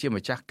ក្លាយជា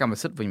ម្ចាស់កម្ម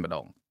សិទ្ធិវិញម្ដ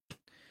ង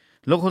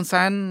លោកហ៊ុន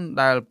សែន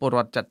ដែលពលរ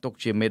ដ្ឋចាត់ទុក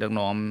ជាមេដឹក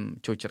នាំ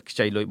ចូលចិត្តខ្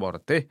ចីលុយបរ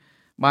ទេស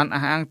បាន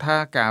អះអាងថា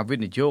ការវិ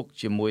និយោគ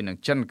ជាមួយនឹង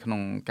ចិនក្នុ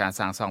ងការ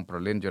សាងសង់ប្រ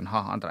លានយន្ត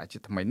ហោះអន្តរជា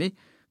តិថ្មីនេះ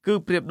គឺ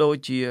ប្រៀបដូច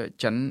ជា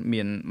ចិន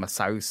មានម្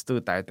សៅស្ទើរ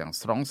តែទាំង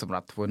ស្រុងសម្រា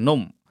ប់ធ្វើនំ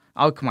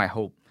ឲ្យខ្មែរ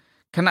ហូប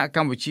ខណៈក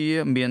ម្ពុជា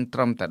មានត្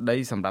រឹមតែដី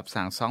សម្រាប់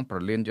សាងសង់ប្រ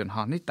លានយន្ត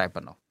ហោះនេះតែ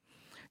ប៉ុណ្ណោះ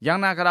យ៉ាង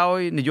ណាក៏ដោយ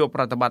នាយក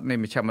ប្រតិបត្តិនៃ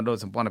មជ្ឈមណ្ឌល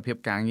សម្ព័ន្ធភាព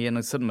ការងារ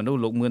និងសិទ្ធិមនុស្ស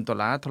លោកមឿនដុ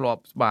ល្លារធ្លា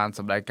ប់បានស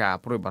ម្ដែងការ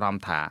ព្រួយបារម្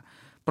ភថា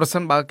ប្រសិ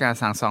នបើការ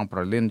សាងសង់ប្រ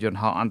លានយន្ត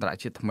ហោះអន្តរ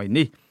ជាតិថ្មី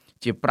នេះ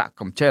ជាប្រាក់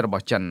កម្ចីរប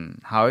ស់ចិន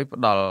ហើយ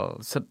ផ្ដល់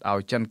សិទ្ធិឲ្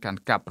យចិនកាន់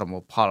កាប់ប្រមូ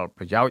លផល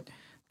ប្រយោជន៍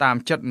តាម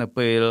ចិត្តនៅ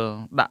ពេល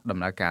ដាក់ដំ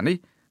ណើរការនេះ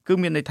គឺ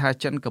មានន័យថា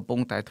ចិនកំពុង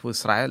តែធ្វើ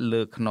ស្រែ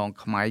លើខ្នង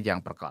ខ្មែរយ៉ាង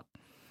ប្រកប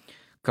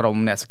ក្រុម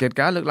អ្នកសង្កេត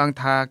ការណ៍លើកឡើង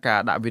ថាការ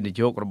ដាក់វិនិ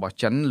យោគរបស់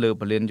ចិនលើ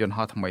ពលានយន្ត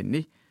ហោះថ្មី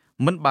នេះ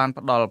មិនបាន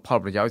ផ្ដល់ផល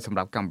ប្រយោជន៍សម្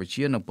រាប់កម្ពុ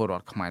ជានិងពលរ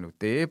ដ្ឋខ្មែរនោះ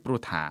ទេព្រោះ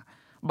ថា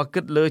បើ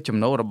គិតលើចំ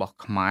ណូលរបស់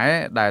ខ្មែរ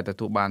ដែលទ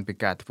ទួលបានពី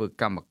ការធ្វើ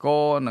កម្មក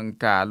រនិង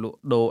ការលក់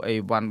ដូរអី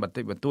វ៉ាន់បន្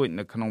តិចបន្តួច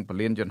នៅក្នុងព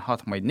លានយន្តហោះ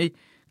ថ្មីនេះ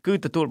គឺ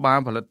ទទួលបាន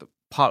ផលិត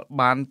ផល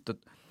បាន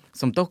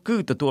គឺ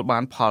ទទួលបា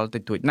នផលតិ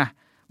ចតួចណាស់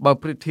បើ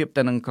ប្រៀបធៀប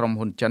ទៅនឹងក្រុម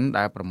ហ៊ុនចិន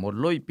ដែលប្រមូល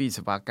លុយពី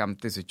សេវាកម្ម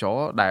ទេសចរ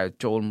ដែល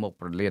ចូលមក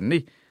ប្រលាន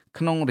នេះ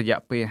ក្នុងរយៈ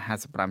ពេល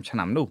55ឆ្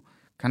នាំនោះ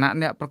ខណៈ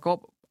អ្នកប្រកប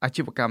អា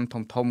ជីវកម្ម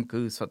ធំៗ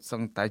គឺសុទ្ធសឹ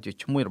ងតែជា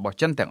ឈ្មោះរបស់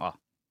ចិនទាំងអស់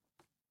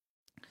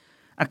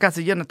អាកាស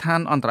យានដ្ឋាន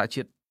អន្តរ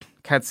ជាតិ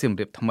ខេត្តសៀម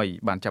រាបថ្មី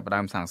បានចាប់ផ្ដើ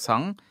មសាងស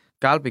ង់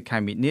កាលពីខែ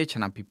មីនាឆ្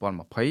នាំ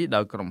2020ដោ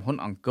យក្រុមហ៊ុន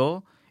អង្គរ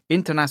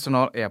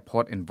International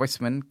Airport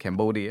Investment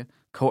Cambodia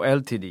Co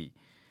Ltd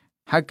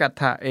ហៅកាត់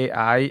ថា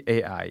AI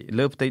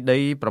លើផ្ទៃដី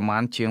ប្រមា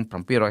ណជាង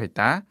700ហិក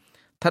តាស្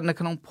ថិតនៅ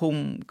ក្នុងភូមិ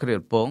គ្រា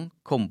លពង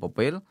ឃុំព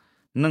ពេល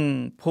និង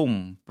ភូមិ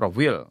ប្រ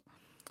វាល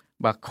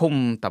ឃុំ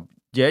តា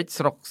យែក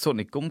ស្រុកសុ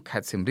និគមខេ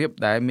ត្តសៀមរាប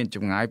ដែលមានច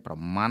ម្ងាយប្រ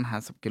មាណ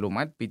50គីឡូ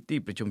ម៉ែត្រពីទី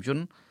ប្រជុំជន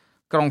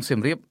ក្រុងសៀម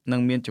រាបនិ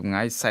ងមានចម្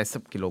ងាយ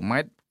40គីឡូម៉ែ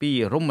ត្រពី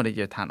រមណី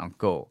យដ្ឋានអង្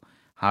គរ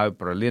ហើយ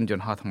ប្រលានយ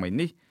ន្តហោះថ្មី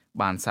នេះ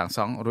បានសាងស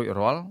ង់រួច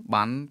រាល់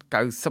បាន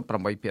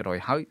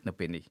 98% ហើយនៅ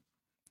ពេលនេះ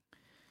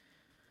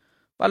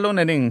បាទលោក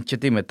អ្នកនាងជា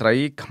ទីមេត្រី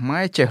ខ្មែ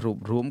រចេះរួប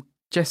រวม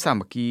ចេះសាម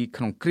គ្គី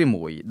ក្នុងគ្រា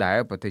មួយដែល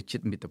ប្រទេសជា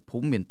តិមាតុភូ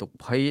មិមានទុក្ខ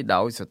ភ័យ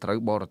ដោយសត្រូវ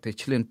បរទេស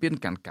ឈ្លានពាន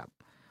កាន់កាប់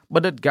ប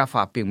ណ្ឌិត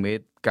Gafa ពីងមេត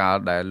កាល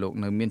ដែលលោក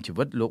នៅមានជី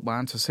វិតលោកបា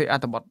នសរសេរអ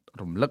ត្ថបទ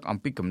រំលឹកអំ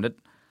ពីគំនិត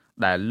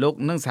ដែលលោក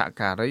និងសហ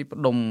ការីផ្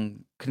ដុំ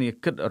គ្នា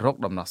គិតរក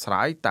ដំណោះស្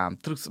រាយតាម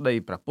ទ្រឹស្ដី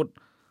ព្រះពុទ្ធ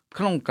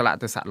ក្នុងកលៈ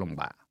ទេសៈលំ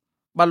បាក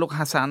បាទលោក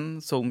ហាសាន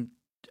សូម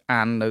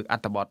អាននៅអ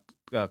ត្ថបទ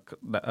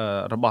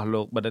របស់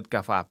លោកបណ្ឌិត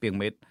Gafa ពីង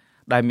មេត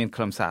ដែលមាន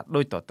ខ្លឹមសារ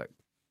ដូចតទៅ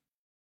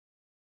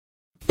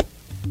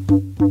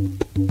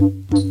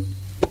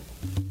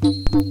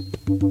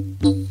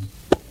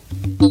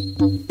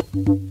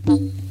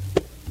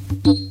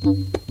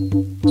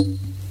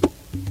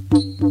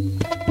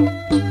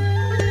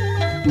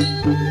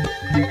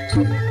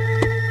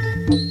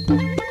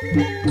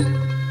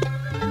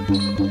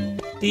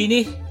ទី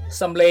នេះ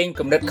សំឡេង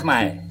គំនិតខ្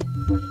មែរ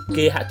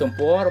គេហទំ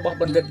ព័ររបស់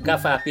បណ្ឌិត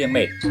Gafa ពីង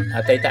មេតអ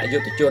តីតយុ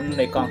ទ្ធជន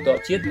នៃកងទ័ព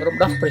ជាតិរំ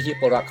ដោះប្រជា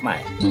ពលរដ្ឋខ្មែរ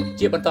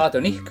ជាបន្តទៅ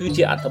នេះគឺ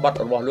ជាអត្ថបទ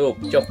របស់លោក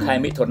ចុងខែ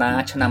មិថុនា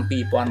ឆ្នាំ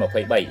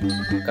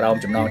2023ក្រោម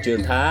ចំណងជើង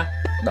ថា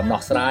ដំណោះ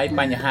ស្រាយ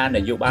បញ្ហាន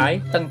យោបាយ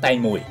តឹងតែង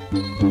មួយ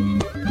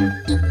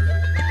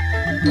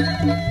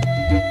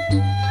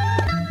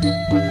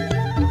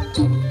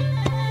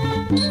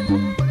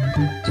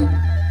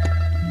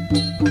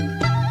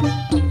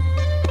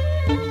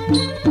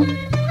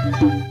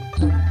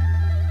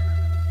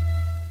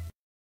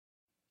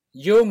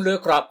យោងលើ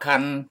ក្របខ័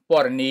ណ្ឌព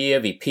រនីយ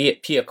វិភាគ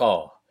ភាក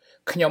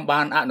ខ្ញុំ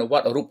បានអនុវ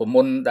ត្តរូបម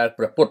ន្តដែល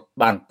ព្រះពុទ្ធ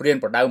បានព្រាន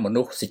ប្រដៅម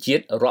នុស្សជា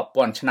តិរាប់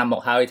ពាន់ឆ្នាំម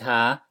កហើយថា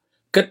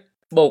គិត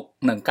បូក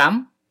នឹងកម្ម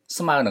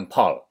ស្មើនឹងផ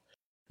ល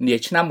នា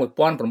ឆ្នាំ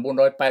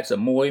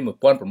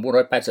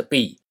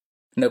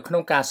1981-1982នៅក្នុ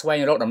ងការស្វែង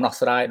រកដំណោះ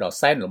ស្រាយដ៏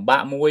សែនលំបា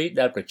កមួយ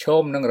ដែលប្រឈ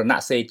មនឹងរណ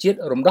សិរ្សជាតិ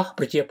រំដោះ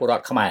ប្រជាពលរ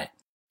ដ្ឋខ្មែរ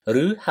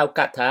ឬហៅ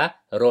កាត់ថា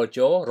រជ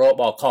រ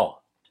បខ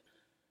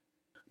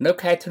នៅ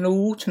ខែធ្នូ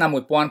ឆ្នាំ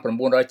1978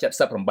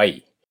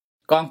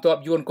កងទ័ព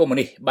យួនកុម្មុយ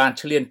នីសបាន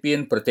ឈ្លានពាន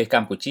ប្រទេសក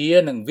ម្ពុជា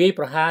និងវាយ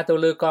ប្រហារទៅ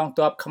លើកង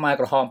ទ័ពខ្មែរ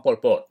ក្រហមប៉ុល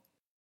ពត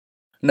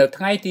នៅ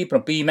ថ្ងៃទី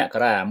7មក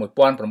រា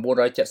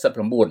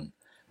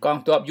1979កង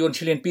ទ័ពយួន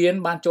ឈ្លានពាន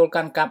បានចូល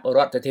កាន់កាប់រ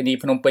ដ្ឋធានី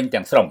ភ្នំពេញ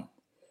ទាំងស្រុង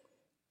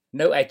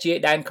នៅឯជាយ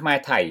ដែនខ្មែរ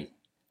ថៃ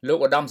លោក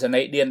ឧត្តមសេ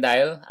នីយ៍ឌៀនដែ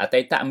លអ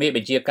តីតមេប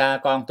ញ្ជាការ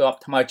កងទ័ព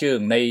ថ្មើរជើង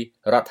នៃ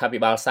រដ្ឋាភិ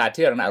បាលសា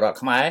ធារណរដ្ឋ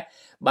ខ្មែរ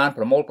បាន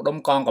ប្រមូលផ្ដុំ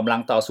កងកម្លាំ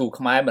ងតស៊ូ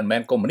ខ្មែរមិនមែ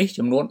នកុម្មុយនីស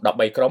ចំនួន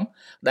13ក្រុម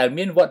ដែល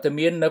មានវត្ត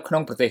មាននៅក្នុ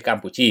ងប្រទេសក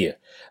ម្ពុជា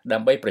ដើ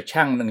ម្បីប្រ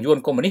ឆាំងនឹងយួន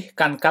កុម្មុយនីស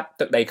កាន់កាប់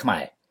ទឹកដីខ្មែ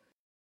រ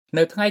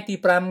នៅថ្ងៃទី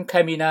5ខែ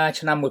មីនា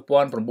ឆ្នាំ1979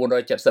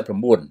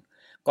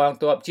កង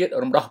ទ័ពជាតិ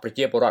រំដោះប្រ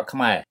ជាពលរដ្ឋខ្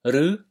មែរ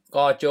ឬក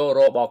ជរ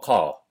បខ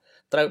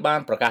ត្រូវបាន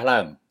ប្រកាសឡើ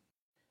ង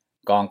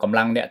កងកម្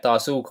លាំងអ្នកត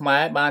ស៊ូខ្មែ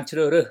របានជ្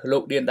រើសរើសលោ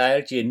កឌៀនដែល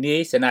ជានាយ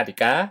សេនាធិ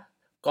ការ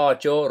ក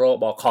ជរ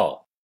បខ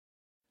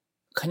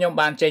ខ្ញុំ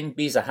បានចេញ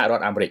ពីសហរ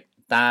ដ្ឋអាមេរិក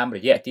តាមរ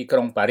យៈទីក្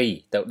រុងប៉ារី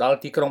ទៅដល់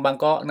ទីក្រុងបាង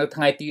កកនៅ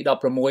ថ្ងៃទី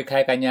16ខែ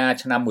កញ្ញា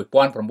ឆ្នាំ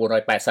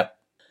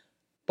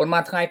1980ប៉ុន្មា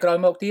នថ្ងៃក្រោយ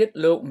មកទៀត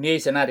លោកនាយ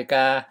សេនាធិ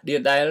ការឌៀ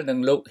នដែលនិង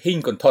លោកហ៊ីង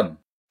កុនថុន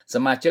ស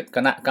មាជិកគ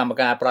ណៈកម្ម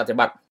ការប្រតិ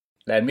បត្តិ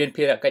ដែលមាន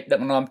ភារកិច្ចដឹ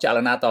កនាំចល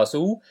នាត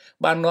ស៊ូ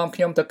បាននាំខ្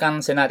ញុំទៅកាន់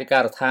សេនាធិកា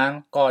រដ្ឋាន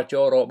កជ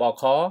រប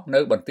ខនៅ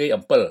បន្ទាយ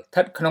អំពិលស្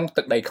ថិតក្នុង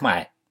ទឹកដីខ្មែ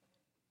រ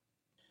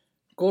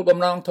គោលបំ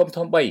ណងធំ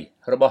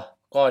3របស់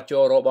កជ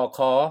របខ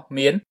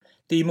មាន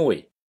ទី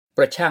1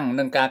ប្រឆាំង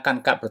នឹងការកា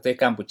ន់កាប់ប្រទេស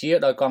កម្ពុជា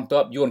ដោយកងទ័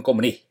ពយួនកុម្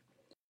មុយនីស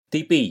ទី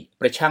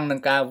2ប្រឆាំងនឹង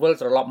ការវិល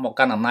ត្រឡប់មក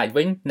កាន់អំណាច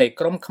វិញនៃ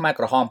ក្រុមខ្មែរ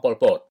ក្រហមប៉ុល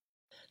ពត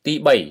ទី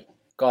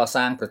3ក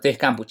សាងប្រទេស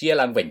កម្ពុជា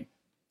ឡើងវិញ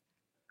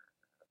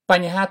ប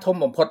ញ្ហាធំ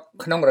បំផុត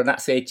ក្នុងរណ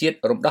សិរ្សជាតិ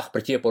រំដោះប្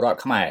រជាពលរដ្ឋ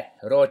ខ្មែរ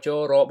រជ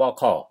រប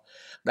ខ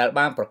ដែល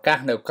បានប្រកាស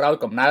នៅក្រោយ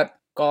កំណើត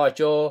ក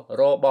ជ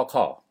របខ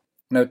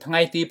នៅថ្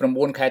ងៃទី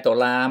9ខែតុ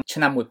លាឆ្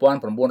នាំ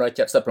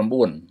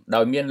1979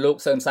ដោយមានលោក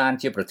សឿនសាន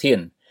ជាប្រធាន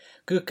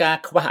គឺការ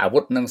ខ្វះអាវុ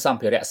ធនិងសម្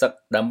ភារៈសឹក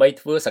ដើម្បី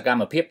ធ្វើសក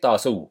ម្មភាពត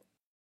ស៊ូ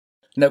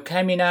នៅខែ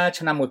មីនា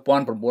ឆ្នាំ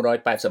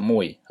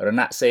1981រ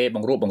ណសិរ្សប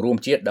ង្រួបបង្រួម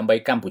ជាតិដើម្បី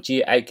កម្ពុជា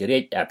ឯករា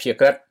ជ្យអព្យា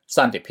ក្រឹតស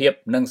ន្តិភាព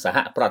និងសហ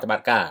ប្រតិប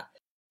ត្តិការ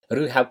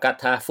ឬហៅកាត់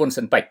ថាហ្វុន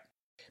ស៊ិនប៉ិច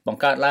ប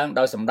ង្កើតឡើង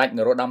ដោយសម្ដេចន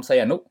រោត្តមសី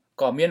ហនុ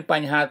ក៏មានប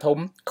ញ្ហាធំ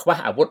ខ្វះ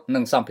អាវុធនិ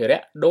ងសម្ភារៈ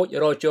ដូច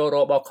រជរ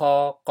បខ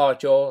ក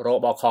ជរ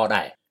បខ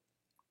ដែរ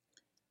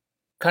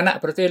ខណៈ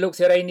ប្រទេសលោក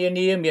សេរីនា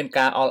នាមាន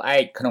ការអល់ឯ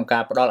កក្នុងកា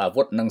រផ្ដល់អា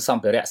វុធនិងស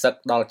ម្ភារៈសឹក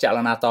ដល់ចល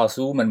នាត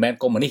ស៊ូមិនមែន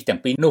កុម្មុយនីសទាំ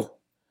ងពីរនោះ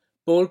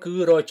ពលគឺ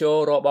រជ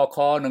របខ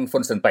និងហ្វុ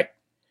នស៊ិនប៉ិច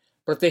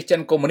ប្រទេសចិ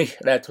នកុម្មុយនីស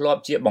ដែលធ្លាប់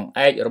ជាបង្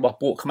អែករបស់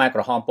ពួកខ្មែរក្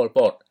រហមប៉ុលព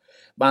ត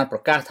បានប្រ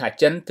កាសថា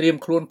ចិនត្រៀម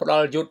ខ្លួនផ្ដ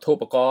ល់យុទ្ធោ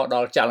បករណ៍ដ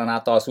ល់ចលនា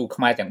តស៊ូ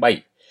ខ្មែរទាំង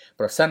3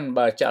ប្រសិន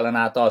បើចល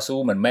នាតស៊ូ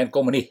មិនមែន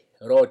កុម្មុយនីស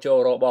រជ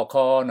របខ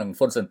និង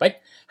ហ្វុនស៊ិនប៉ិច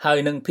ហើយ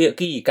នឹងភា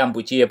គីកម្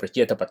ពុជាប្រ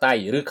ជាធិបតេយ្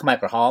យឬខ្មែរ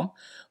ក្រហម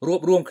រួ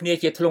បរวมគ្នា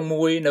ជាធ្លុង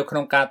មួយនៅក្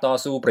នុងការត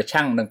ស៊ូប្រ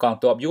ឆាំងនឹងកង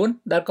ទ័ពយួន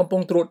ដែលកំពុ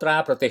ងត្រួតត្រា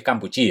ប្រទេសក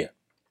ម្ពុជា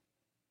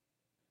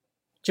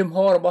ជំហ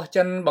ររបស់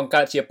ចិនបង្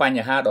កើតជាប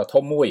ញ្ហាដ៏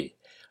ធំមួយ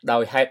ដោ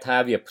យហេតុថា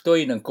វាផ្ទុយ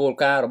នឹងគោល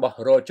ការណ៍របស់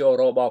រជ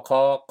របខ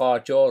ក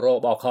ជរ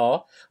បខ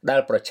ដែ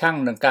លប្រឆាំង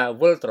នឹងការ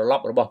វិលត្រឡ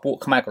ប់របស់ពួក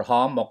ខ្មែរក្រហ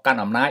មមកកាន់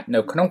អំណាចនៅ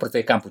ក្នុងប្រទេ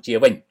សកម្ពុជា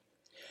វិញ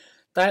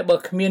តែបើ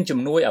គ្មានជំ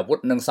នួយអាវុធ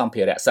និងសម្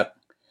ភារៈសឹក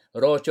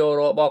រជ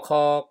របខ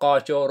ក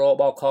ជរ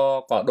បខ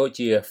ក៏ដូច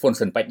ជាហ្វុន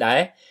ស៊ិនប៉ិចដែរ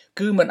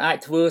គឺមិនអាច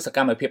ធ្វើសក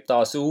ម្មភាពត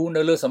ស៊ូ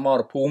នៅលើសម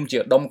រភូមិជា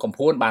ដុំកំ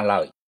ភួនបាន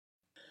ឡើយ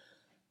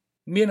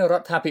មានរ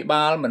ដ្ឋាភិ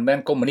បាលមិនមែន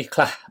កុម្មុយនីសខ្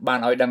លះបាន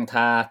ឲ្យដឹង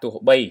ថាទោះ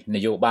បីន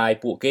យោបាយ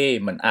ពួកគេ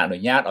មិនអនុ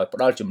ញ្ញាតឲ្យផ្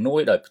ដល់ជំនួយ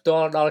ដោយផ្ទា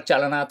ល់ដល់ច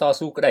លនាត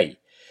ស៊ូក្តី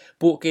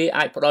ពួកគេ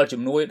អាចផ្ដល់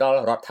ជំនួយដល់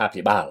រដ្ឋា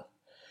ភិបាល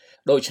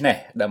ដូច្នេះ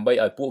ដើម្បី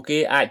ឲ្យពួកគេ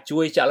អាចជួ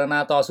យចលនា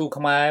តស៊ូ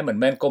ខ្មែរមិន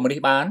មែនកុម្មុយនី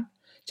សបាន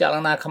ចល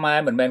នាខ្មែរ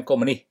មិនមែនកុម្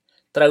មុយនីស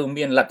ត្រូវ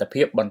មានលទ្ធ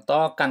ភាពបន្ត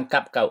កាន់កា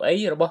ប់កៅអី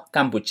របស់ក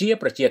ម្ពុជា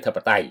ប្រជាធិប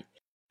តេយ្យ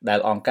ដែល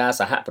អង្គការ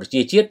សហប្រ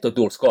ជាជាតិទ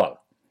ទួលស្គាល់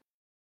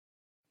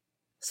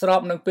ស្រ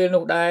បនឹងពេល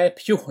នោះដែរ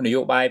ព្យុះន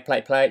យោបាយប្លែ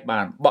កៗ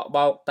បានបក់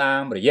បោកតា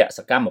មរយៈស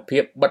កម្មភា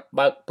ពបិទ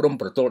បើកព្រំ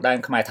ប្រទល់ដែន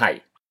ខ្មែរថៃ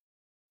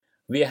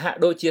វាហាក់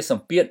ដូចជាស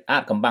ម្ពាធអា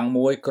ចកំបាំង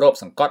មួយគ្រប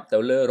សង្កត់ទៅ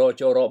លើរ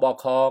ជរប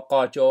ខក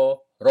ជ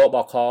រប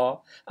ខ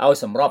ឲ្យ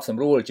សម្របស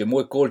ម្រួលជាមួ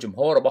យគោលជំហ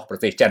ររបស់ប្រ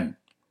ទេសចិន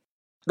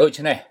ដូ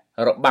ច្នេះ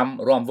របាំ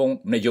រាំវង់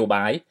នយោ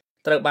បាយ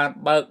ត្រូវបាន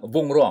បើកវ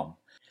ង់រាំ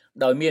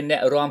ដោយមានអ្ន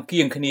ករាំ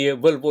គៀងគ្នា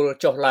វិលវល់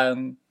ចុះឡើង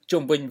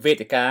ជុំវិញវេ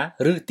ទិកា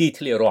ឬទី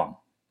ធ្លារាំ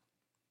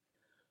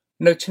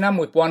នៅឆ្នាំ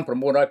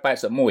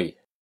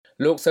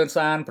1981លោកសឿន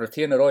សានប្រ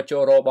ធានរជ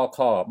របខ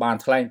បាន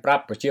ថ្លែងប្រា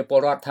ប់ប្រជាពល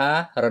រដ្ឋថា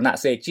រណ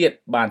សិរ្សជាតិ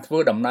បានធ្វើ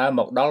ដំណើរ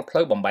មកដល់ផ្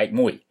លូវបំបែក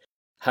មួយ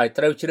ហើយ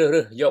ត្រូវជ្រើស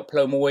រើសយកផ្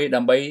លូវមួយដើ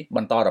ម្បីប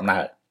ន្តដំណើ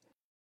រ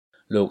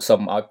លោកសូ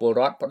មឲ្យពល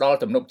រដ្ឋផ្ដល់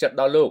ទំនុកចិត្ត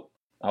ដល់លោក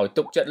ឲ្យ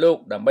ទុកចិត្តលោក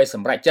ដើម្បីស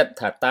ម្រេចចិត្ត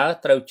ថាតើ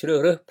ត្រូវជ្រើស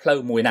រើសផ្លូវ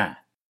មួយណា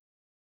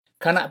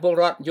គណៈពល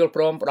រដ្ឋយល់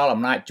ព្រមផ្ដល់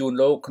អំណាចជូន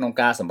លោកក្នុង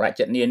ការសម្រេច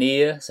ចិត្តនានា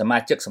សមា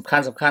ជិកសំខា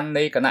ន់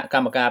នៃគណៈក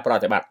ម្មការប្រ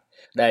តិបត្តិ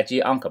ដែលជា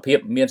អង្គភាព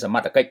មានសម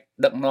ត្ថកិច្ច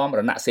ដឹកនាំរ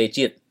ណសិរ្ស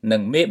ជាតិនិ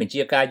ងមេបញ្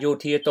ជាការយោ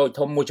ធាតូច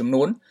ធំមួយចំ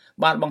នួន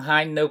បានបង្ហា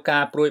ញនៅកា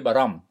រព្រួយបារ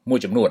ម្ភមួយ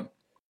ចំនួន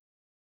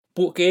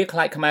ពួកគេខ្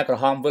លាចខ្មែរក្រ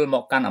ហមវិលម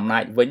កកាន់អំណា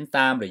ចវិញ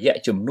តាមរយៈ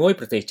ជំនួយ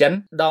ប្រទេសចិន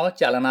ដល់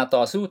ចលនាត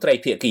ស៊ូត្រី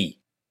ភាគី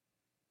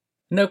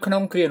នៅក្នុ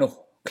ងគ្រានោះ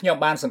ខ្ញុំ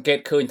បានសង្កេត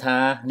ឃើញថា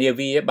នា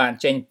វាបាន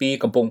ចេញពី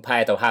កំពង់ផែ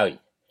ទៅហើយ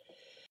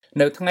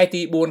នៅថ្ងៃ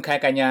ទី4ខែ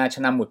កញ្ញា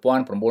ឆ្នាំ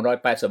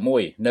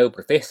1981នៅប្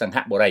រទេសសង្ហ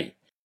បុរី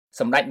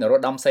សម្ដេចនរោ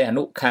ត្តមសីហ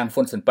នុខាងហ្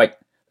វុនស៊ិនប៉ិច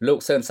លោក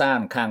សឿនសាន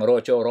ខាងរ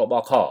ជរប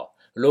ខ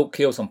លោក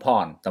ខៀវសំផ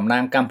នតំណា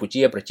ងកម្ពុ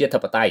ជាប្រជាធិ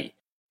បតេយ្យ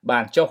បា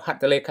នចុះហ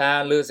ត្ថលេខា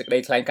លើសេចក្តី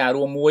ថ្លែងការណ៍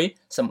រួមមួយ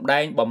សម្ដែ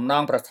ងបំណ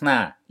ងប្រាថ្នា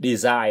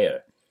Desire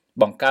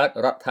បង្កើត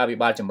រដ្ឋាភិ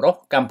បាលចម្រុះ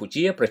កម្ពុ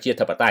ជាប្រជា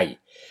ធិបតេយ្យ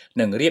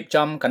និងរៀប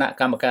ចំគណៈ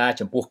កម្មការ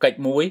ចំពោះកិច្ច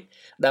មួយ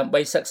ដើម្បី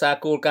សិក្សា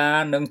គោលការ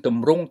ណ៍និងទ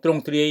ម្រង់ទ្រ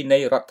ង់ទ្រាយនៃ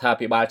រដ្ឋា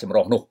ភិបាលចម្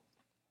រុះនោះ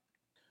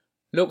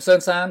លោកសឿន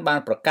សានបាន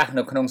ប្រកាស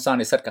នៅក្នុងសន្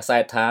និសីទកាសែ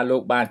តថាលោ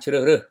កបានជ្រើ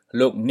សរើស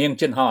លោកនាង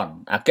ជិនហន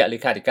អគ្គលេ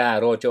ខាធិការ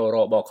រជរ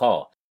បខ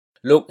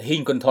លោកហ៊ី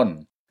ងកុនថុន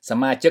ស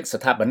មាជិក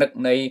ស្ថាបនិក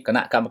នៃគ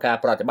ណៈកម្មការ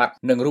ប្រតិបត្តិ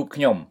និងរូប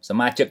ខ្ញុំស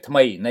មាជិកថ្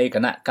មីនៃគ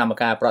ណៈកម្ម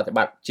ការប្រតិប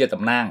ត្តិជា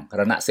តំណាង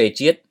រណសិរ្ស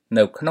ជាតិ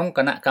នៅក្នុងគ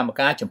ណៈកម្ម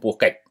ការចំពោះ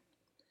កិច្ច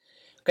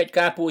កិច្ច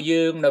ការពួក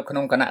យើងនៅក្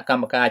នុងគណៈក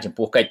ម្មការចំ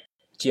ពោះកិច្ច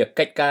ជា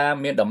កិច្ចការ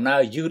មានដំណើ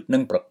រយឺតនិ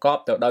ងប្រកប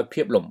ទៅដោយ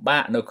ភាពលំបា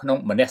កនៅក្នុង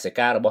មនសិ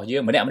ការរបស់យើ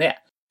ងម្នាក់ៗ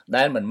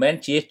ដែលមិនមែន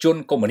ជាជន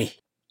កុម្មុយនីស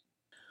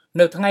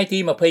នៅថ្ងៃទី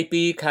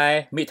22ខែ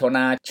មិថុ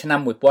នាឆ្នាំ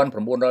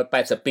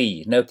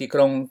1982នៅទីក្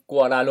រុងគូ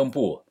អាឡាលំ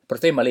ពួរប្រ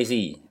ទេសម៉ាឡេ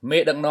ស៊ីមេ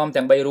ដឹកនាំ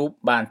ទាំង3រូប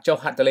បានចុះ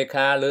ហត្ថលេ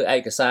ខាលើឯ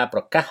កសារប្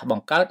រកាសប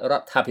ង្កើតរ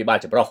ដ្ឋាភិបាល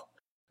ចម្រុះ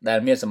ដែល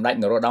មានសម្ដេច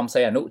នរោត្តម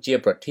សីហនុជា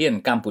ប្រធាន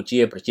កម្ពុជា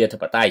ប្រជាធិ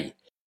បតេយ្យ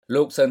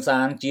លោកសឿនសា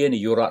នជានា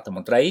យករដ្ឋម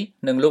ន្ត្រី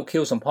និងលោកខៀ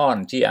វសំផន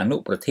ជាអនុ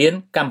ប្រធាន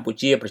កម្ពុ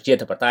ជាប្រជា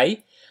ធិបតេយ្យ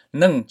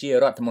និងជា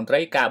រដ្ឋមន្ត្រី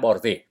ការបរ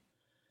ទេស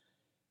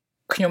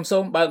ខ្ញុំសូ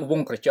មបើកវ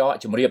ងក្រចក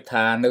ជម្រាប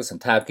ថានៅស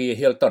ន្តាគារ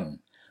Hilton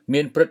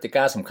មានព្រឹត្តិ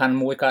ការណ៍សំខាន់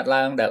មួយកើត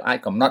ឡើងដែលអាច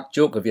កំណត់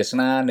ជោគវាស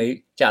នានៃ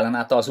ចល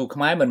នាតស៊ូខ្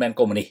មែរមិនមែន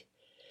កុម្មុយនីស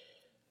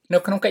នៅ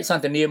ក្នុងកិច្ចស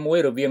ន្ទនាមួយ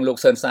រវាងលោក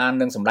សឿនសាន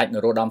និងសម្ដេចន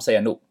រោត្តមសីហ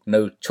នុ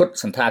នៅឈុត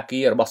សន្តាគា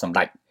ររបស់សម្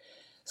ដេច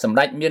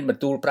មានប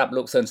ន្ទូលប្រាប់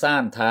លោកសឿនសា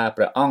នថា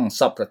ព្រះអង្គ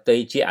សពប្រតិ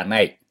ជាអ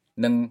នេក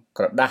និង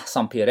ក្រដាស់ស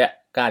ម្ភារៈ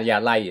ការិយា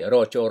ល័យរ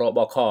ចរប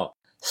ខ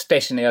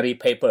stationery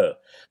paper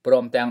ព្រ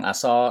មទាំងអ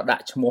ក្សរដា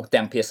ក់ឈ្មោះ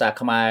ទាំងភាសា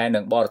ខ្មែរនិ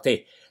ងបរទេស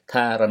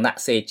ថារណ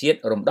សេរីជាតិ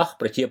រំដោះ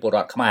ប្រជាពលរ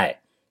ដ្ឋខ្មែរ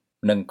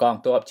និងកង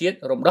ទ័ពជាតិ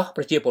រំដោះ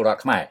ប្រជាពលរដ្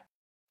ឋខ្មែរ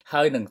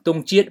ហើយនឹងទ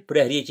ង់ជាតិព្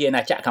រះរាជា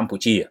ណាចក្រកម្ពុ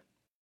ជា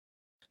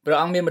ព្រះ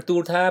អង្គមានបន្ទូ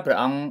លថាព្រះ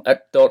អង្គឥត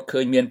ទតឃើ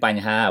ញមានប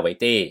ញ្ហាអ្វី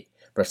ទេ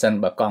ប្រសិន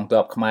បើកងទ័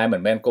ពខ្មែរមិ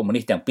នមែនកុម្មុយ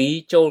នីសទាំងពីរ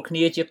ចូលគ្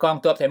នាជាកង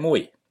ទ័ពតែមួយ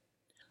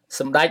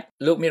សម្ដេច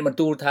លោកមានបន្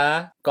ទូលថា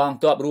កង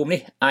ទ័ពរួម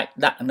នេះអាច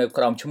ដាក់នៅ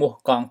ក្រោមឈ្មោះ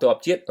កងទ័ព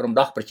ជាតិរំ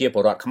ដោះប្រជាព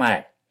លរដ្ឋខ្មែរ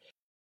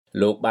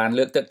លោកបាន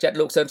លើកទឹកចិត្ត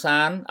លោកសឿនសា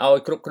នឲ្យ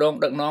គ្រប់គ្រង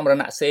ដឹកនាំរ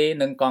ណសេរី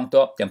និងកង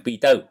ទ័ពទាំងពីរ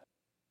ទៅ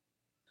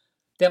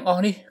ទាំងអ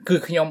ស់នេះគឺ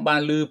ខ្ញុំបា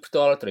នឮផ្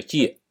ទាល់ត្រ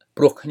ចៀក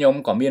ព្រោះខ្ញុំ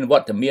ក៏មានវ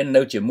ត្តមាន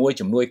នៅជាមួយ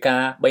ជំនួយកា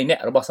រ3នា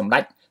ក់របស់សម្ដេ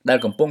ចដែល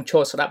កំពុងឈ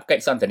រស្ដាប់កិ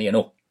ច្ចសន្ទនា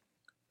នោះ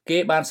គេ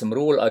បានសម្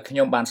រួលឲ្យខ្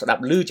ញុំបានស្ដា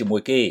ប់ឮជាមួ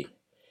យគេ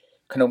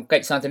ក្នុងកិ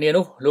ច្ចសន្ទនា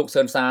នោះលោក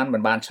សឿនសានមិ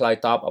នបានឆ្លើយ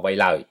តបអ្វី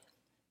ឡើយ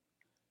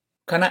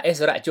គណៈអិ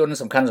សរាជជន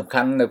សំខាន់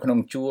នៅក្នុង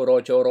ជួររ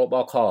ចរប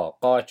ខ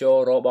កជ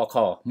របខ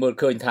មើល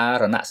ឃើញថា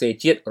រណសេរី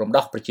ជាតិរំ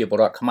ដោះប្រជាពល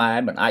រដ្ឋខ្មែរ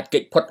មិនអាចគេ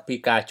ចផុតពី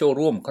ការចូល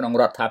រួមក្នុង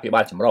រដ្ឋាភិបា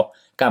លចម្រុះ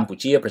កម្ពុ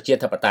ជាប្រជា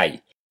ធិបតេយ្យ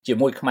ជា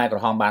មួយខ្មែរក្រ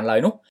ហមបានឡើយ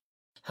នោះ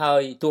ហើ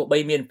យទោះបី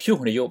មានព្យុះ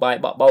នយោបាយ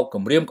បក់បោក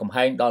គំរាមកំ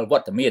ហែងដល់វ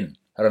ត្តមាន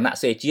រណ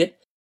សេរីជាតិ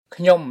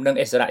ខ្ញុំនិង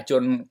អិសរាជជ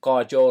នក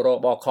ជរ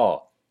បខ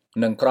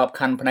និងក្រប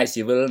ខ័ណ្ឌផ្នែក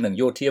ស៊ីវិលនិង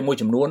យោធាមួយ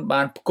ចំនួន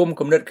បានផ្គុំ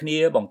គំនិតគ្នា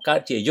បង្កើត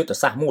ជាយុទ្ធ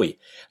សាស្ត្រមួយ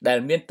ដែល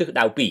មានទិស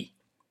ដៅពីរ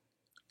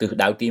ទិស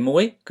ដៅទី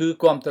1គឺ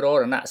គាំទ្រ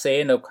រណសេ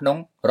រីនៅក្នុង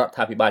រដ្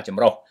ឋាភិបាលច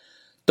ម្រុះ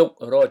ទុក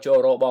រច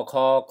របខ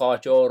ក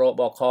ជរ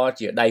បខ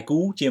ជាដៃគូ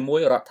ជាមួ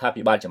យរដ្ឋា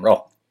ភិបាលចម្រុះ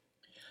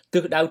ទិ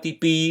សដៅទី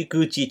2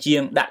គឺជាជា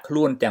ងដាក់ខ្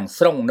លួនទាំង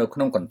ស្រុងនៅក្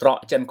នុងកន្ត្រក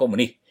ចិនកុម្មុយ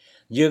នីស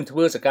យើងធ្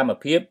វើសកម្ម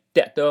ភាព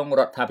តាក់ទង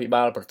រដ្ឋាភិ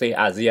បាលប្រទេស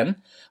អាស៊ាន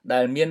ដែ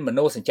លមានម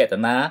នោសញ្ចេត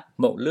នា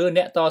មកលើ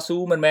អ្នកតស៊ូ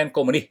មិនមែន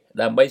កុម្មុយនីស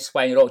ដើម្បីស្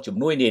វែងរកជំ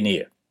នួយនានា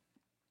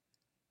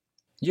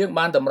យើង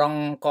បានតម្រង់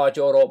កជ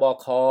រប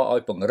ខឲ្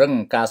យពង្រឹង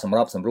ការសម្រ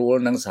បសម្រួល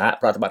និងសហ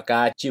ប្រតិបត្តិ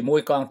ការជាមួយ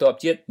កងទ័ព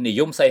ជាតិនិ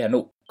យមសីហនុ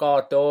ក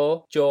ត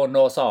ជន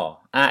ស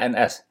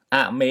ANS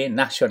Armée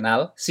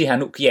Nationale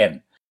Sihanoukien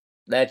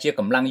ដែលជា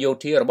កម្លាំងយោ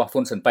ធារបស់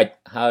ហ៊ុនស៊ិនប៉ិច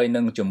ហើយ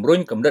នឹងជំរុញ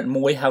គំនិត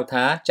មួយហៅ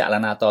ថាចល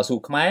នាតស៊ូ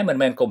ខ្មែរមិន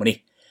មែនកុម្មុយនីស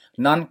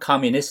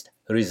Non-Communist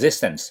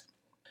Resistance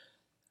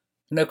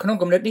នៅក្នុង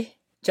គំនិតនេះ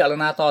ចល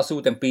នាតស៊ូ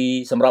ទាំងពីរ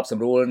សម្របស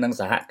ម្រួលនិង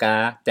សហកា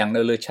រទាំង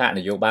នៅលើឆាកន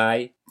យោបាយ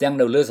ទាំង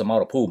នៅលើសម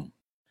រភូមិ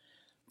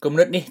គំ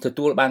និតនេះទ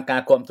ទួលបានកា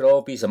រគាំទ្រ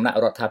ពីសំណាក់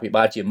រដ្ឋាភិ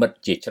បាលជាមិត្ត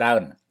ជាច្រើ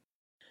ន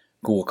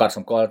គួរកត់ស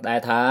ម្គាល់ដែរ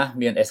ថា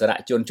មានអិសរាជ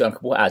ជនជាន់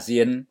ខ្ពស់អា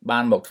ស៊ានបា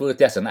នមកធ្វើ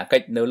ទស្សនកិ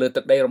ច្ចនៅលើ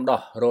ទឹកដីរំដោះ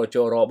រច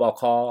រប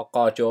ខក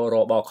ជរ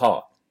បខ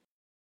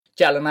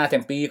ចលនា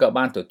ទាំងពីរក៏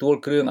បានទទួល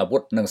គ្រឿងអាវុ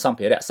ធនិងសម្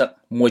ភារៈសឹក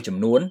មួយចំ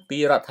នួនពី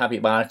រដ្ឋាភិ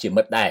បាលជា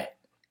មិត្តដែរ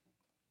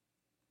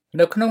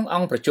នៅក្នុងអ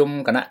ង្គប្រជុំ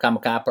គណៈកម្ម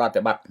ការប្រ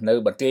តិបត្តិនៅ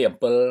បន្ទាយអំ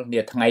ពិល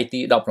នាថ្ងៃទី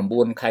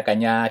19ខែក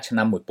ញ្ញាឆ្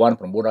នាំ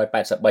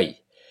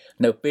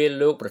1983នៅពេល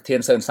លោកប្រធាន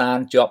សឿនសាន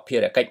ជាប់ភា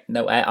រកិច្ច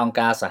នៅឯអង្គ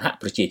ការសហ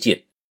ប្រជាជា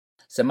តិ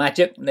សមា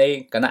ជិកនៃ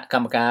គណៈក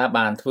ម្មការ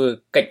បានធ្វើ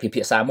កិច្ចពិ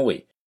ភាក្សាមួយ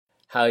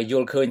ហើយយ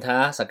ល់ឃើញថា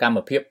សកម្ម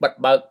ភាពបិទ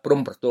បើកព្រំ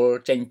ប្រទល់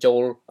ចេញចូ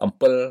លអំ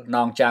ពិលន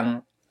ងចាំង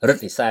រិ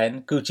ទ្ធិសែន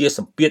គឺជាស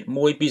ម្ពាធ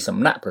មួយពីសំ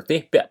ណាក់ប្រទេស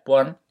ពាក់ព័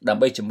ន្ធដើ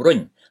ម្បីជំរុញ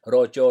រ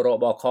ចរ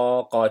បខ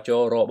កជ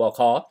រប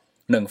ខ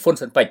និងហ៊ុន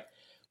ស៊ិនប៉ិច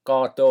ក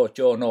តជ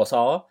នស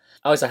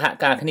ឲ្យសហ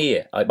ការគ្នា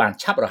ឲ្យបាន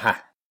ឆាប់រហ័ស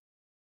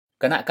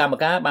គណៈកម្ម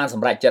ការបានស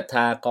ម្រេចចិត្ត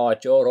ថាក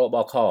ជរប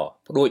ខ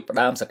ផ្ដួចផ្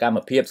ដើមសកម្ម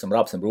ភាពសម្រ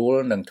បសម្រួល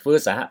និងធ្វើ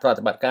សហប្រ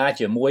តិបត្តិការ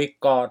ជាមួយ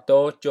កត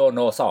ជន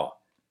ស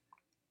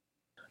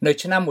នៅ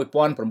ឆ្នាំ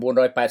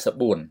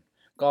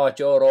1984ក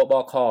ជរប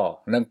ខ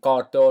និងក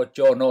តជ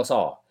នស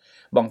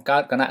បង្កើ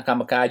តគណៈកម្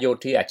មការយោ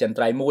ធាអចិន្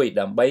ត្រៃយ៍មួយ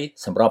ដើម្បី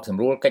សម្របស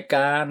ម្រួលកិច្ច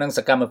ការនិងស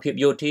កម្មភាព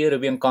យោធារ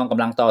វាងកងក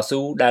ម្លាំងតស៊ូ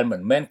ដែលមិ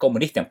នមែនកុម្មុ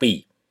យនីសទាំងពីរ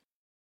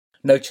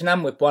នៅឆ្នាំ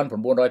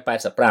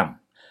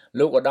1985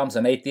លោកឧត្តម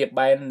សេនីយ៍ទៀប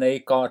បែននៃ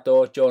កត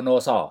ជន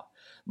ស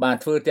បាន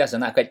ធ្វើទស្ស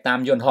នកិច្ចតាម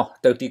យន្តហោះ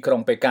ទៅទីក្រុ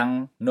ងប៉េកាំង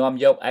នាំ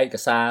យកឯក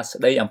សារស្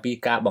ដីអំពី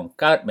ការបង្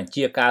កើតបញ្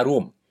ជាការរួ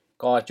ម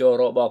កជ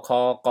របខ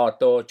ក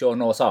តជ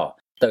នស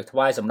ទៅថ្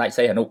វាយសម្ដេច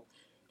សីហនុ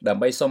ដើ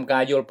ម្បីសុំកា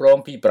រយល់ព្រម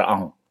ពីព្រះអ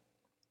ង្គ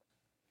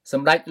ស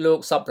ម្ដេចលោក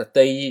សពប្រ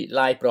តិ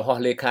ឡាយប្រហោះ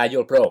លេខាយ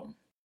ល់ព្រម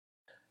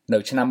នៅ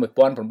ឆ្នាំ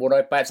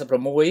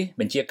1986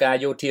បញ្ជាការ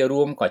យោធា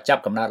រួមក៏ចា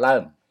ប់កំណើតឡើ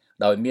ង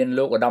ដោយមាន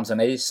លោកឧត្តមសេ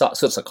នីយ៍សក់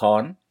សុទ្ធសខ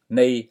ន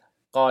នៃ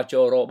កជ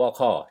រប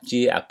ខ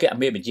ជាអគ្គ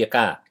មេបញ្ជា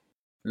ការ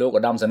លោកឧ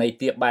ត្តមសេនីយ៍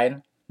ទៀបបែន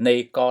នៃ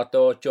កត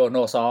ជន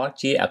ស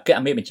ជាអគ្គ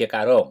មេបញ្ជា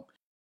ការរង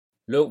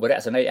លោកវរៈ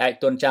សេនីយ៍ឯក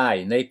ទុនចាយ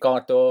នៃក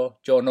ត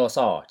ជនស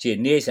ជា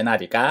នាយសេនា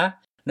ធិការ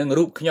និង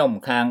រូបខ្ញុំ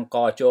ខាងក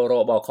ជរ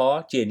បខ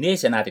ជានាយ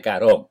សេនាធិការ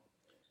រង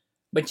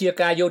បញ្ជា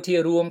ការយោធា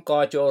រួមក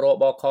ជរ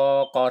បខ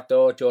កត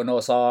ជន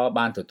ស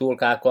បានទទួល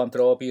ការគាំទ្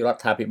រពីរ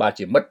ដ្ឋាភិបាល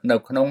ជាមិត្តនៅ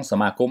ក្នុងស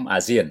មាគមអា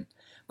ស៊ាន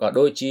ក៏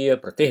ដូចជា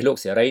ប្រទេសលោក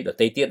សេរីដ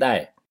ទៃទៀតដែរ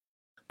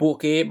ពួក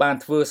គេបាន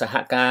ធ្វើសហ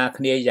ការ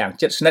គ្នាយ៉ាង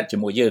ជិតស្និទ្ធជា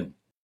មួយយើង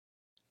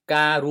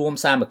ការរួម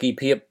សាមគ្គី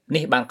ភាព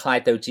នេះបានคล้าย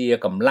ទៅជា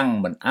កម្លាំង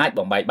មិនអាច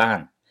បំបែកបាន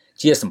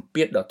ជាសម្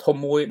ពាធដ៏ធំ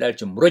មួយដែល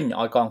ជំរុញ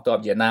ឲ្យកងទ័ព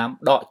វៀតណាម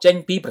ដកចេញ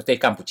ពីប្រទេស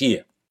កម្ពុជា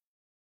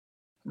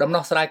ដំ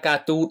ណោះស្រាយការ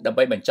ទូតដើម្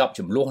បីបញ្ចប់ជ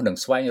ម្លោះនិង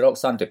ស្វែងរក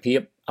សន្តិភាព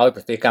ឲ្យ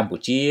ប្រទេសកម្ពុ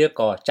ជា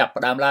ក៏ចាប់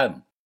ផ្ដើមឡើង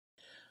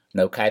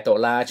នៅខែតុ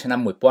លាឆ្នាំ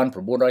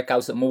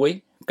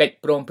1991កិច្ច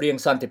ព្រមព្រៀង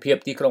សន្តិភាព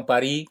ទីក្រុងប៉ា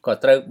រីក៏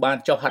ត្រូវបាន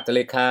ចុះហត្ថ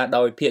លេខា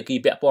ដោយភាគី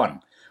ពាក់ព័ន្ធ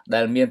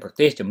ដែលមានប្រ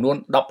ទេសចំនួន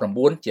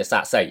19ជាសា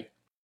ក្សី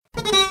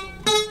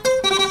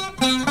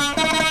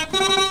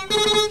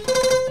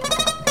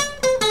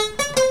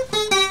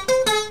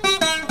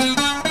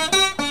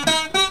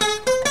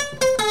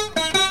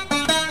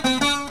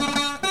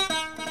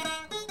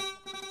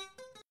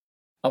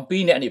អំពី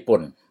អ្នកនិព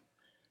ន្ធ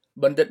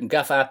បណ្ឌិតហ្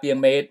គាហ្វាពីង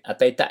មេតអ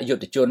តីតយុ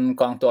ទ្ធជន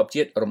កងទ័ព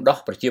ជាតិរំដោះ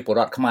ប្រជាពល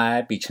រដ្ឋខ្មែរ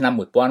ពីឆ្នាំ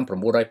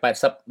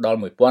1980ដល់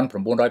1989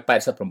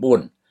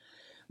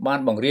បាន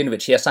បង្រៀនវិ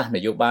ទ្យាសាស្ត្រន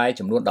យោបាយ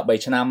ចំនួន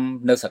13ឆ្នាំ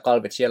នៅសាកល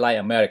វិទ្យាល័យ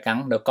អាមេរិកាំង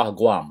នៅកោះ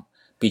Guam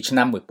ពីឆ្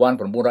នាំ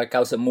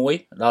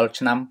1991ដល់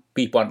ឆ្នាំ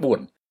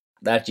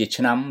2004ដែលជា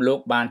ឆ្នាំលោក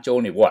បានចូល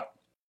និវត្តន៍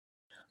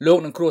លោក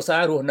និងគ្រួសា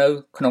ររស់នៅ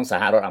ក្នុងស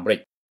ហរដ្ឋអាមេរិក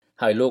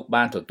ហើយលោក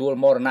បានទទួល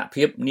មរណ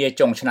ភាពនា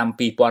ចុងឆ្នាំ2022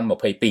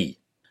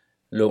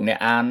លោកអ្នក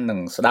អាននិង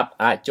ស្ដាប់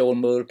អាចចូល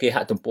មើលគេហ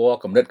ទំព័រ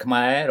គំនិតខ្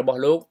មែររបស់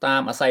លោកតា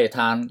មអាស័យដ្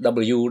ឋាន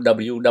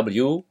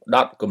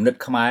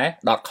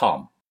www.kumnitkhmer.com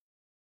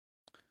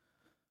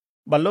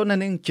បលូន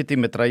នឹងជាទី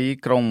មេត្រី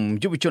ក្រម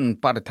យុវជន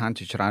បរិស្ថាន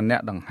ជាច្រើនអ្ន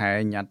កដង្ហែ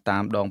ញ៉ាត់តា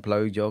មដងផ្លូ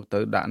វយកទៅ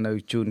ដាក់នៅ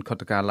ជូនខុទ្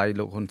ទកាល័យ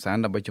លោកហ៊ុនសែន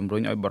ដើម្បីជំរុ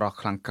ញឲ្យបរិះ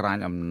ខ្លាំងក្រាញ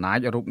អំណាច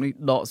រូបនេះ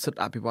ដកសិទ្ធិ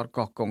អភិវឌ្ឍ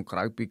កោះកុងក្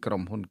រៅពីក្រុ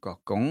មហ៊ុនកោះ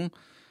កុង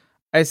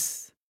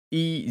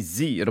SEZ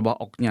របស់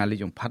អុកញ៉ាលី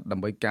យ៉ុងផាត់ដើ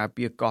ម្បីការ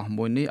ពារកោះ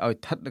មួយនេះឲ្យ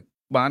ស្ថិត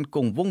បានគ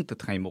ង់វង្សទៅ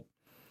ថ្ងៃមុខ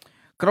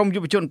ក្រុមយុ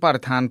វជនបរិ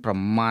ស្ថានប្រ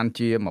មាណ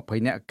ជា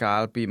20នាក់កា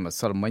លពីម្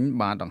សិលមិញ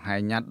បានដង្ហែ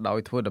ញ៉ាត់ដោយ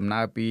ធ្វើដំណើ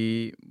រពី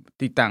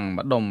ទីតាំង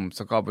ម្ដុំ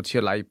សាកលវិទ្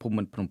យាល័យភូ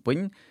មិន្ទភ្នំពេញ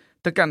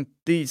ទៅកាន់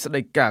ទីស្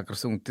តីការក្រ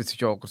សួងទេស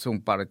ចរក្រសួង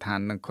បរិស្ថាន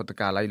និងខុទ្ទ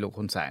កាល័យលោក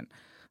ហ៊ុនសែន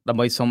ដើម្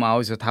បីសូមឲ្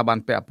យស្ថាប័ន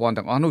ពាក់ព័ន្ធ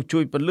ទាំងអស់នោះជួ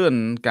យពន្លឿន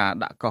ការ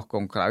ដាក់កោះកុ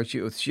ងក្រៅជា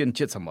ឧទ្យាន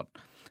ជាតិសមុទ្រ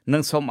និ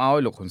ងសូមឲ្យ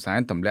លោកហ៊ុនសែន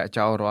ទម្លាក់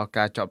ចោលរាល់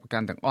ការចោទប្រកា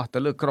ន់ទាំងអស់ទៅ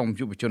លើក្រុម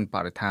យុវជនប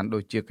រិស្ថានដូ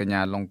ចជាកញ្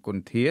ញាឡុងគុន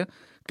ធា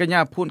កញ្ញា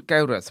ភួនកែ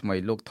វរស្មី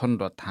លោកថន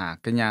រដ្ឋា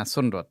កញ្ញា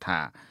សុនរដ្ឋា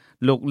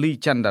លោកលី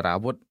ចន្ទរា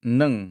វុធ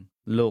និង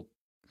លោក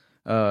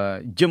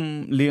យឹម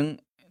លៀង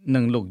និ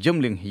ងលោកយឹម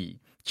លៀងហ៊ី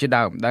ជា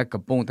ដើមដែល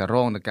កំពុងតែរ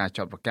ងនឹងការ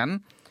ចោទប្រកាន់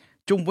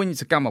ជុំវិញ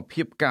សកម្ម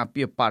ភាពការ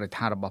ពារបរិស្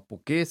ថានរបស់ពួក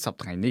គេសប្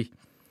តាហ៍ថ្ងៃនេះ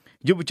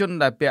យុវជន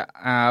ដែលពាក់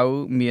អាវ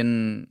មាន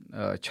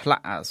ឆ្លា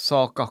ក់អក្ស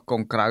រកោះកុ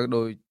ងក្រៅ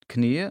ដូចគ្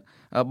នា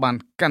បាន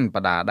កាន់ប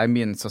ដាដែល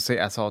មានសរសេរ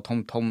អក្សរធំ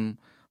ធំ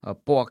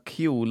ពណ៌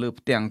ខៀវលើ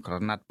ផ្ទាំងក្រ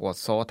ណាត់ពណ៌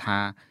សថា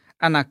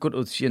អនាគត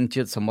ឧទ្យាន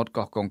ជាតិសមុទ្រ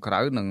កោះកុងក្រៅ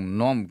នឹង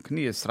នាំគ្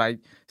នាស្រែក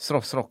ស្រ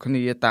ស់គ្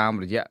នាតាម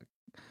រយៈ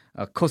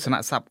ឃោសនា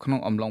ស័ព្ទក្នុង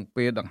អំឡុង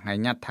ពេលដង្ហែ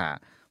ញ៉ាត់ថា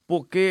ពួ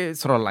កគេ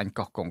ស្រឡាញ់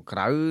កោះកុងក្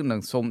រៅនិង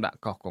សូមដាក់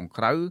កោះកុង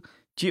ក្រៅ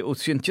ជាឧ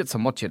ទ្យានជាតិស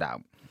មុទ្រជាដើម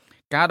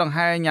ការដង្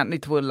ហែញ៉ាត់នេះ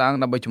ធ្វើឡើង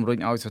ដើម្បីជំរុញ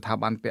ឲ្យស្ថា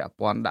ប័នពាក់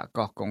ព័ន្ធដាក់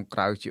កោះកុងក្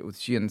រៅជាឧ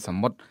ទ្យានស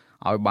មុទ្រ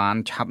ឲ្យបាន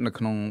ឆាប់នៅ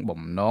ក្នុង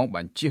បំណងប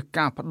ញ្ជា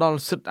ការផ្ដល់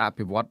សិទ្ធិអ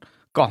ភិវឌ្ឍ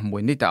កោះមួ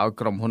យនេះទៅឲ្យ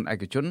ក្រុមហ៊ុនឯ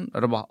កជន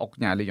របស់អុក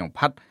ញ៉ាលីយ៉ុង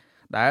ផាត់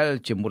ដែល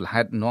ជាមូល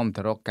ហេតុនាំ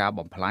ទៅរកការ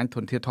បំផ្លាញធ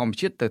នធានធម្ម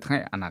ជាតិទៅថ្ងៃ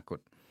អនាគត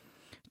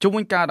ជុំ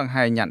វិញការដង្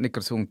ហែញ៉ាត់នេះ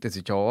ក្រសួងទេស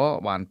ចរ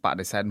បានប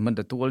ដិសេធមិន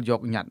ទទួលយ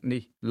កញ៉ាត់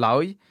នេះឡើ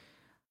យ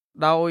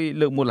ដោយ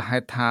លើកមូលហេ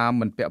តុថា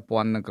មិនពាក់ព័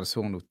ន្ធនឹងក្រ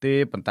សួងនោះទេ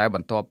ប៉ុន្តែប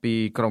ន្ទាប់ពី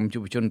ក្រមយុ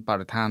វជនប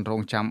រិស្ថានរ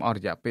ងចាំអស់រ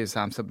យៈពេល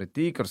30នា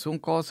ទីក្រសួង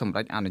ក៏សម្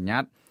រេចអនុញ្ញា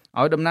ត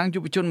ឲ្យតំណាងយុ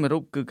វជនមួយរូ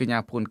បគឺកញ្ញា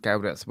ភួនកែវ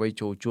រស្មី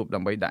ចូលជួបដើ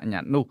ម្បីដាក់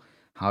ញ៉ាត់នោះ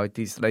ហើយ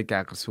ទីស្តីកា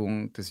រក្រសួង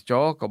ទេសច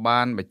រក៏បា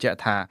នបញ្ជាក់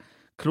ថា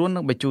ខ្លួននឹ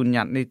ងបញ្ជូន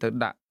ញ៉ាត់នេះ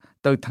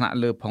ទៅថ្នាក់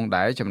លើផង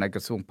ដែរចំណែកក្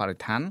រសួងបរិ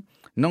ស្ថាន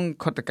និង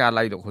ខុទ្ទកា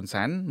ល័យលោកហ៊ុន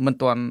សែនមិន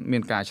ទាន់មា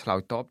នការឆ្លើយ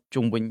តប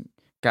ជុំវិញ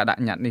ការដា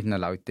ក់ញ៉ាត់នេះនៅ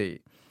ឡើយទេ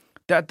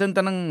តែទន្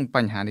ទឹមនឹងប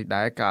ញ្ហានេះ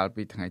ដែរកាល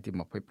ពីថ្ងៃទី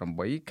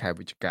28ខែ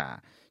វិច្ឆិកា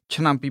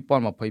ឆ្នាំ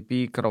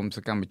2022ក្រុមស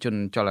កម្មជន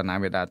ចលនា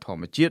មេដាធ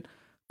ម្មជាតិ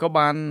ក៏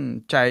បាន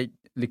ចែក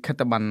លិខិត្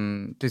តប័ណ្ណ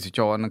ទេសច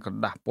រនិងក្រ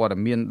ដាស់ព័ត៌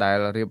មានដែល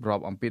រៀបរា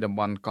ប់អំពីតំ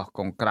បន់កោះ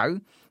កុងក្រៅ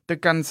ទៅ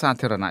កាន់សា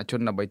ធារណជន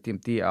ដើម្បីទាម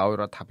ទារឲ្យ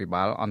រដ្ឋាភិ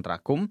បាលអន្តរា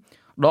គមន៍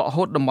ដក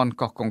ហូតតំបន់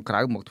កោះកុងក្រៅ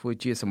មកធ្វើ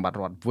ជាសម្បត្តិ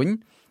រដ្ឋវិញ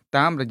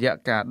តាមរយៈ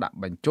ការដាក់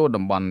បញ្ចូល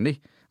តំបន់នេះ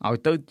ឲ្យ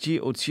ទៅជា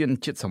ឧទ្យាន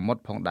ជាតិសមុទ្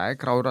រផងដែរ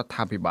ក្រោយរដ្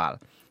ឋាភិបាល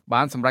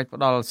បានសម្រេច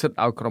ផ្ដល់សិទ្ធិ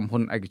ឲ្យក្រុមហ៊ុ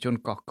នឯកជន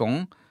កោះកុង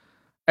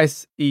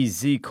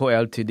SEZ Co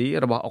Ltd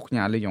របស់អង្គ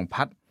ការលីយ៉ុង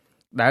ផាត់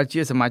ដែលជា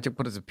សមាជិក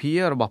ប្រសិទ្ធិ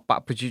របស់បក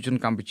ប្រជាជន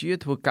កម្ពុជា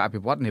ធ្វើការអ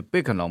ភិវឌ្ឍនាពេ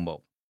លកន្លងមក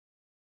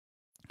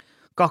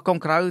កោះកុង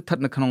ក្រៅស្ថិត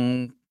នៅក្នុង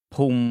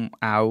ភូមិ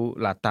អាវ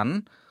ឡាតាន់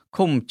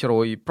ឃុំជ្រោ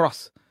យប្រុស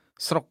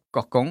ស្រុក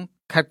កោះកុង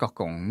ខេត្តកោះ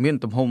កុងមាន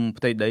ទំហំ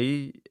ផ្ទៃដី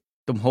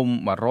ទំហំ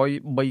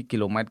103គី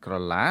ឡូម៉ែត្រក្រ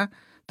ឡា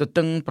ទ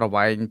ទឹងប្រ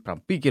វែង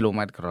7គីឡូ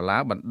ម៉ែត្រក្រឡា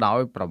បណ្ដោ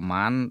យប្រ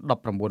មាណ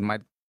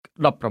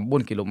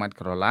19គីឡូម៉ែត្រ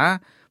ក្រឡា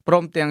ព្រ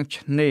មទាំង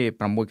ឆ្នេរ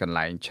6កន្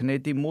លែងឆ្នេរ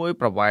ទី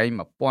1ប្រវែង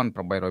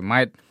1800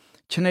ម៉ែត្រ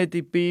ឆ្នេរទី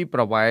2ប្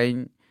រវែង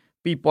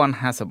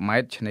2050ម៉ែ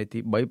ត្រឆ្នេរទី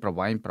3ប្រ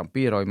វែង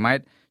700ម៉ែ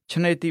ត្រ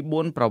ឆ្នេរទី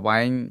4ប្រវែ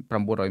ង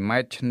900ម៉ែ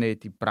ត្រឆ្នេរ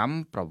ទី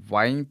5ប្រ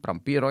វែង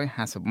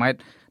750ម៉ែត្រ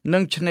និ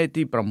ងឆ្នេរ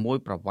ទី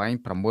6ប្រវែង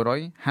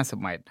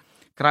650ម៉ែត្រ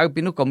ក្រៅពី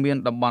នោះក៏មាន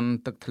តំបន់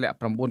ទឹកធ្លាក់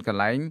9ក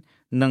ន្លែង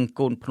និង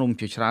កូនភ្នំ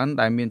ជាច្រើន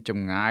ដែលមានច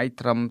ម្ងាយ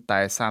ត្រឹមតែ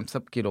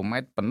30គីឡូម៉ែ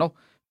ត្រប៉ុណ្ណោះ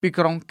ពី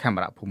ក្រុងខេម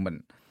រភូមិន្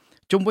ទ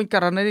ជុំវិញក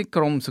រណីនេះ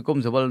ក្រមសង្គម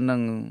ស៊ីវិលនិ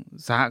ង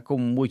សហគ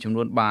មន៍មួយចំ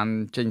នួនបាន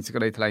ចេញសេច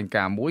ក្តីថ្លែង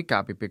ការណ៍មួយកា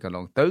លពីពេលកន្ល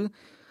ងទៅ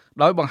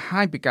ដោយបង្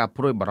ហាញពីការ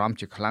ព្រួយបារម្ភ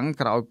ជាខ្លាំង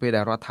ក្រោយពេល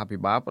ដែលរដ្ឋាភិ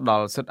បាលផ្ដ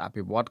ល់សិទ្ធិអ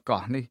ភិវឌ្ឍ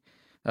កោះនេះ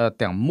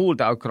ទាំងមូល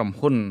ទៅឲ្យក្រុម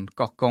ហ៊ុន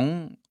កោះកុង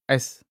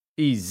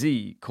SEZ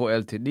Co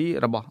Ltd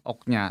របស់អង្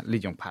គការលី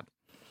យ៉ុងផាត់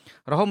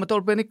រហូតមកទ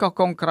ល់ពេលនេះកោះ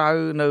កុងក្រៅ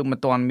នៅមិន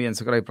ទាន់មាន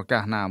សេចក្តីប្រកា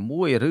សណា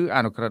មួយឬអ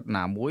នុក្រឹត្យ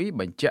ណាមួយ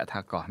បញ្ជាក់ថា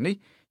កោះនេះ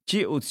ជា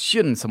ឧទ្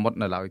យានសមុទ្រ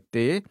នៅឡើយ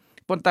ទេ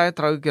ប៉ុន្តែ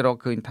ត្រូវគេរក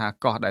ឃើញថា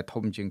កោះដែល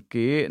ធំជាង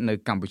គេនៅ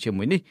កម្ពុជា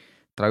មួយនេះ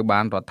ត្រូវបា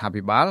នរដ្ឋា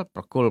ភិបាល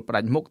ប្រគល់ផ្ដា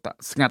ច់មុខ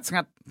ស្ងាត់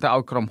ទៅឲ្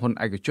យក្រុមហ៊ុន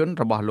ឯកជន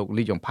របស់លោក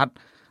លីយ៉ុងផាត់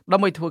ដើ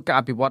ម្បីធ្វើការ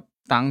អភិវឌ្ឍ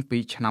តាំងពី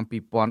ឆ្នាំ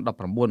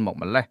2019មក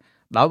ម្លេះ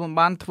ដោយមិន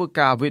បានធ្វើ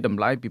ការវិត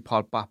ម្លៃពីផ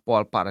លប៉ះពា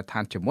ល់បរិស្ថា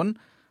នជាមុន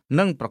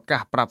និងប្រកា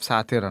សប្រាប់សា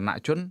ធារណ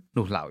ជន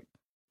នោះឡើយ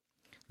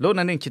លោក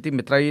នាងជាទី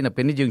មេត្រីនៅ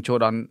ពេលនេះយើងចូល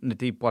ដល់នី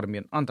តិព័ត៌មា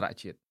នអន្តរ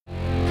ជាតិ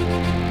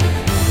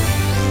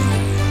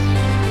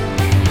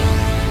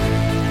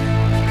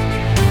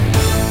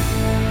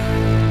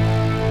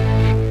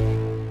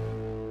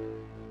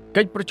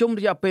កិច្ចប្រជុំ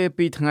រយៈពេល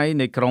2ថ្ងៃ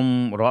នៃក្រុម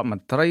រដ្ឋម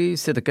ន្ត្រី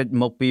សេដ្ឋកិច្ច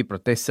មកពីប្រ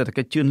ទេសសេដ្ឋ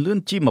កិច្ចជឿនលឿន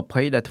G20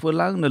 ដែលធ្វើ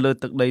ឡើងនៅលើ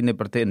ទឹកដីនៃ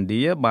ប្រទេសឥណ្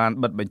ឌាបាន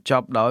បិទបញ្ច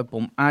ប់ដោយ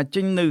ពុំអាច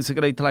ចេញនូវសេច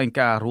ក្តីថ្លែង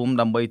ការណ៍រួម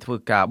ដើម្បីធ្វើ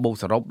ការបូក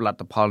សរុបលទ្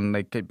ធផល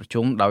នៃកិច្ចប្រ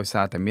ជុំដោយ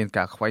សារតែមាន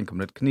ការខ្វែងគំ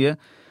និតគ្នា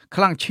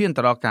ខ្លាំងឈាន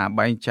ទៅដល់ការ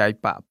បែងចែក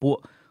បកពួក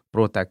ព្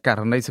រោះតែក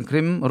រណីសង្គ្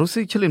រាមរុស្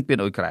ស៊ីឈ្លានពាន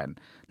អ៊ុយក្រែន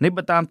នេះ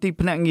បើតាមទី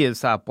ភ្នាក់ងារ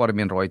សារព័ត៌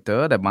មាន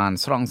Reuters ដែលបាន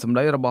ស្រង់សម្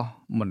ដីរបស់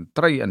មន្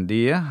ត្រីឥណ្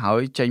ឌាហើ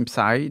យចេញផ្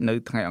សាយនៅ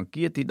ថ្ងៃអង្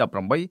គារទី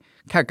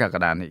18ខែកក្ក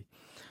ដានេះ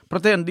ប្រ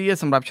ទេសឥណ្ឌា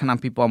សម្រាប់ឆ្នាំ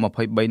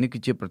2023នេះគឺ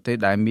ជាប្រទេស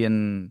ដែលមាន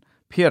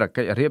ភារ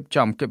កិច្ចរៀប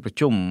ចំកិច្ចប្រ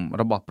ជុំ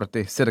របស់ប្រ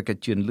ទេសសេដ្ឋកិច្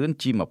ចជឿនលឿន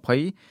G20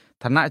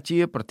 ឋានៈជា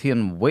ប្រធាន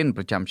វេន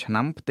ប្រចាំឆ្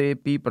នាំផ្ទេរ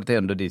ពីប្រទេស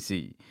ឥណ្ឌូនេ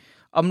ស៊ី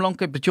អំឡុង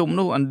កិច្ចប្រជុំ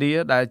នោះឥណ្ឌា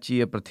ដែលជា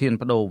ប្រធាន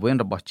បដូវវេន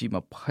របស់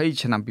G20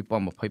 ឆ្នាំ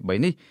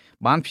2023នេះ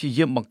បានព្យា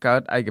យាមបង្កើ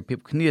តឯកភាព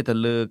គ្នាទៅ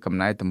លើកំ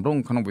ណែទម្រង់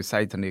ក្នុងវិស័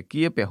យធនា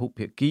គារពហុ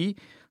ភាគី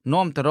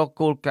នាំទៅរក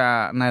គោលការ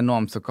ណ៍ណែ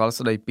នាំសកល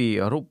ស្តីពី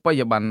រូបិ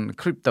យប័ណ្ណ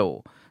crypto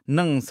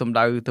និងសម្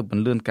ដៅទៅព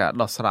ន្លឿនការ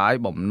ដោះស្រាយ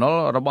បំណុល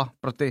របស់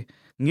ប្រទេស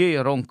ងាយ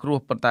រងគ្រោះ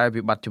ប៉ុន្តែ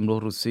វិបត្តិចំនួន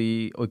រុស្ស៊ី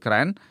អ៊ុយក្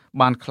រែន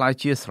បានក្លាយ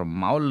ជាស្រ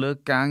មោលលើ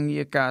ការ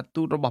ងារការ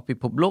ទូតរបស់ពិ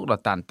ភពលោកដ៏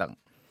តានតឹង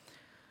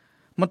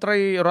មន្ត្រី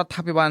រដ្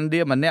ឋាភិបាលឥណ្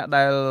ឌាម្នាក់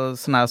ដែល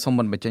ស្នើសុំ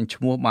មិនបញ្ចេញ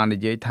ឈ្មោះបាននិ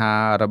យាយថា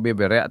របៀប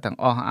វារៈទាំង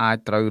អស់អាច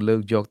ត្រូវលើ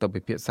កយកទៅ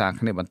ពិភាក្សា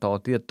គ្នាបន្ត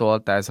ទៀតទាល់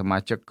តែសមា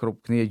ជិកគ្រប់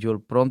គ្នាយល់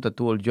ព្រមទ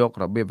ទួលយក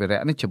របៀបវា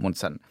រៈនេះជាមុន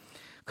សិន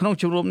ក្នុង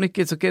ជំនុំនេះ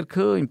គេសង្កេត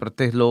ឃើញប្រ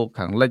ទេសលោក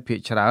ខាងលិចភាគ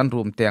ច្រើន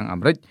រួមទាំងអា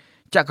មេរិក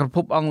ចក្រភ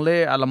ពអង់គ្លេ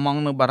សអាល្លឺម៉ង់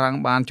និងបារាំង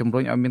បានជំរុ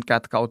ញឲ្យមានកា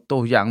រថ្កោលទោ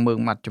សយ៉ាងម៉ឺង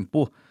ម៉ាត់ចំ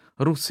ពោះ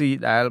រុស្ស៊ី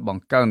ដែលប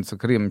ង្កើនស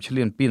ង្គ្រាមឈ្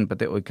លានពានប្រ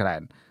ទេសអ៊ុយក្រែ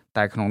ន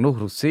តែក្នុងនោះ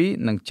រុស្ស៊ី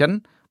និងចិន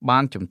បា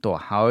នជំទាស់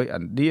ហើយឥ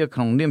ណ្ឌាក្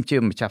នុងនាមជា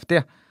ម្ចាស់ផ្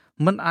ទះ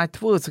មិនអាច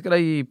ធ្វើសេចក្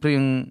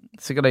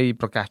តី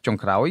ប្រកាសចុង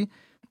ក្រោយ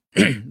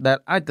ដែល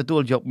អាចទទួ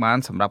លយកបាន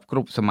សម្រាប់គ្រ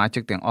ប់សមាជិ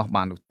កទាំងអស់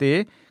បាននោះទេ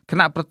គ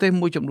ណៈប្រទេស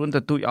មួយចំនួនទ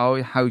ទូចឲ្យ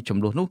ហៅចំ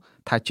នួននោះ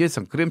ថាជាស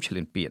ង្គ្រាមឈ្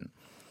លានពាន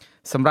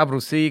សម្រាប់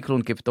រុស្ស៊ីខ្លួ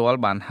នគេផ្ទាល់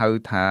បានហៅ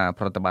ថា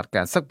ប្រតិបត្តិ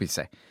ការសឹកពិ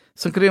សេស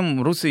សង្គ្រាម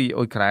រុស្ស៊ី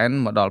អ៊ុយក្រែន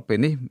មកដល់ពេល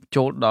នេះ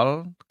ចូលដល់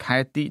ខែ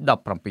ទី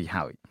17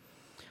ហើយ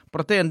ប្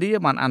រទេសឥណ្ឌា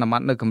បានអនុម័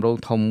តនៅគម្រោង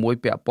ធំមួយ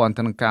ពាក់ព័ន្ធ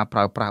ទៅនឹងការប្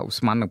រើប្រាស់ឧ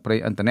ស្ម័ននិងប្រេង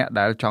ឥន្ធនៈ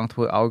ដែលចង់ធ្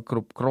វើឲ្យគ្រ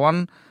ប់គ្រាន់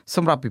ស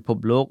ម្រាប់ពិភព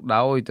លោក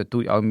ដោយទទូ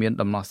ចឲ្យមាន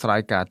ដំណោះស្រា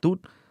យការទូត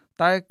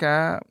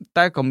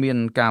តែក៏មាន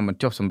ការមិន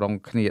ចុះសម្រុង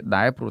គ្នា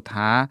ដែរព្រោះ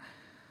ថា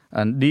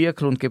ឥណ្ឌា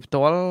ខ្លួនគេផ្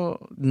ទាល់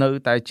នៅ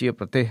តែជា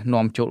ប្រទេស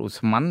នាំចូលឧ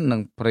ស្ម័ននិ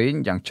ងប្រេង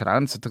យ៉ាងច្រើ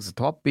នសន្ធឹកសន្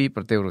ធាប់ពី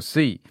ប្រទេសរុស្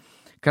ស៊ី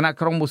គណៈ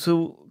ក្រុងមូ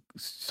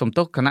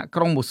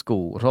ស្គូ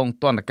រង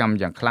ទណ្ឌកម្ម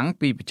យ៉ាងខ្លាំង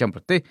ពីប្រចាំ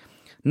ប្រទេស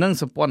និង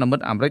សម្ព័ន្ធមិ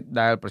ត្តអាមេរិក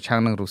ដែលប្រឆាំង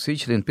នឹងរុស្ស៊ី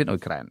ឈ្លានពានអ៊ុ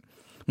យក្រែន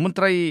មន្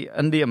ត្រី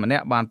ឥណ្ឌាម្នា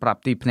ក់បានប្រាប់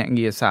ទីភ្នាក់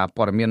ងារសារ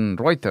ព័ត៌មាន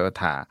Reuters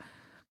ថា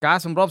ការ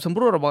សម្របសម្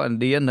រួលរបស់ឥ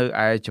ណ្ឌានៅ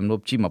ឯជំនួប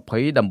G20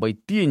 ដើម្បី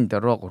ទាញទៅ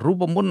រករូ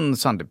បមន្ត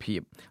សន្តិភាព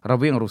រ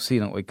វាងរុស្ស៊ី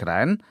និងអ៊ុយក្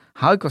រែន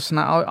ហើយក៏ស្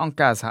នើឲ្យអង្គ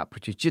ការសហប្រ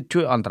ជាជាតិ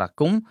ជួយអន្តរា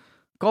គមន៍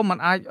ក៏មិន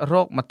អាចរ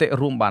កមតិ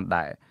រួមបាន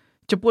ដែរ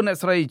ចំពោះអ្នក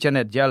ស្រី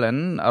Janet Yellen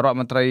រដ្ឋ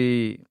មន្ត្រី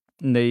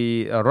នៃ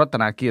រដ្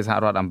ឋាភិបាលសហ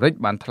រដ្ឋអាមេរិក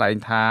បានថ្លែង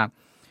ថា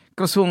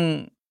ក្រសួង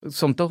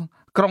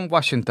ក្រុង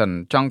Washington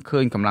ចង់ឃើ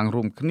ញកម្លាំង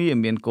រួមគ្នា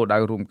មានគោលដៅ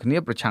រួមគ្នា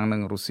ប្រឆាំងនឹ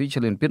ងរុស្ស៊ី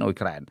ឈ្លានពានអ៊ុយ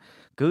ក្រែន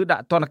គឺដា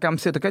ក់ទណ្ឌកម្ម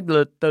សេដ្ឋកិច្ច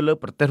ទៅលើ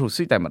ប្រទេសរុស្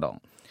ស៊ីតែម្ដង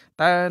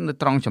តែនៅ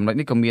ត្រង់ចំណុច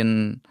នេះក៏មាន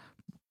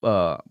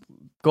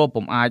ក៏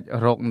ពុំអាច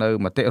រកនៅ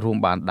មតិរួម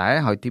បានដែរ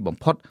ហើយទីបំ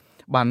ផុត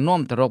បាននាំ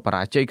ទៅរកប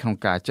រាជ័យក្នុង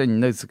ការចេញ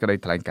នៅសេចក្តី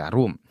ថ្លែងការណ៍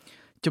រួម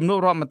ជំនួប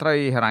រដ្ឋមន្ត្រី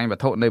ហិរញ្ញវ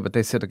ត្ថុនៃប្រ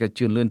ទេសសេដ្ឋកិច្ច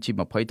ជឿនលឿន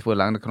G20 ធ្វើ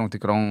ឡើងនៅក្នុងទី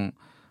ក្រុង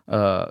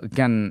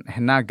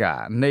Gandhinagar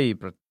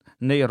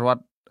នៃរដ្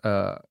ឋ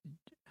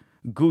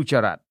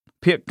Gujarat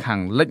ភាគខាង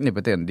លិចនៃ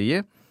ប្រទេសឥណ្ឌា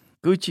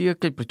គឺជា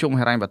កិច្ចប្រជុំ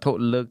ហិរញ្ញវត្ថុ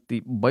លើកទី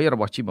3រ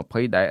បស់ G20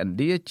 ដែលឥណ្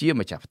ឌាជា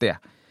ម្ចាស់ផ្ទះ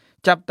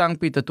ចាប់តាំង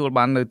ពីទទួល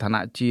បាននៅឋា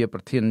នៈជាប្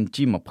រធាន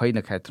G20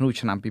 នៅខែធ្នូ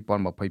ឆ្នាំ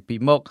2022ម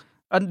ក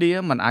ឥណ្ឌា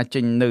មិនអាចចេ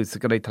ញនៅសេច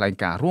ក្តីថ្លែង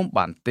ការណ៍រួម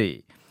បានទេឥ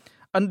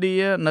ណ្ឌា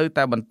នៅ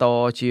តែបន្ត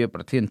ជាប្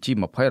រធាន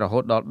G20 រហូ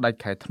តដល់ដាច់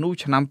ខែធ្នូ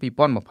ឆ្នាំ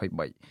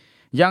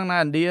2023យ៉ាងណា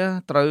ឥណ្ឌា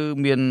ត្រូវ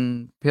មាន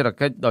ភារ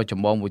កិច្ចដ៏ច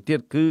ម្បងមួយទៀត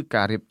គឺ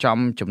ការរៀបចំ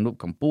ជំនួប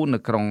កម្ពុជានៅ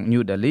ក្រុង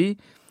New Delhi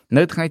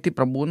នៅថ្ងៃទី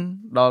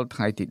9ដល់ថ្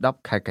ងៃទី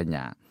10ខែកញ្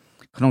ញា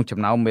ក្នុងចំ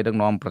ណោមមេដឹក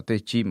នាំប្រទេស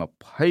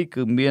G20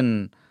 គឺមាន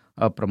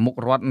ប្រមុខ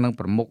រដ្ឋនិង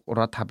ប្រមុខរ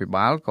ដ្ឋាភិ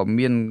បាលក៏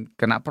មាន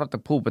គណៈប្រតិ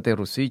ភូប្រទេស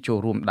រុស្ស៊ីចូល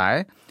រួមដែរ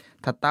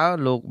ថាតើ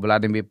លោក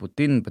Vladimir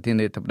Putin ប្រធា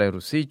នាធិបតី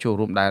រុស្ស៊ីចូល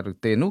រួមដែរឬ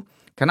ទេនោះ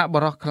គណៈប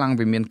រិះខ្លាំង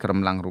វិមានក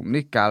ម្លាំងរូប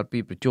នេះកាលពី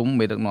ប្រជុំ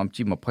មេដឹកនាំ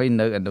G20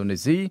 នៅឥណ្ឌូនេ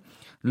ស៊ី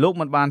លោក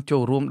មិនបានចូ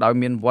លរួមដោយ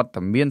មានវត្ត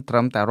មានត្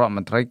រឹមតែរដ្ឋម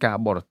ន្ត្រីការ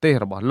បរទេស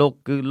របស់លោក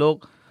គឺលោក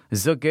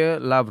Sergey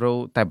Lavrov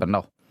តែប៉ុណ្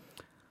ណោះ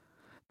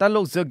តែ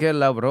លោក Sergey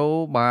Lavrov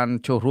បាន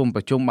ចូលរួម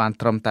ប្រជុំបាន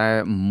ត្រឹមតែ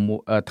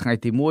ថ្ងៃ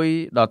ទី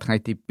1ដល់ថ្ងៃ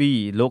ទី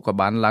2លោកក៏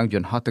បានឡើងយ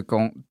ន្តហោះទៅ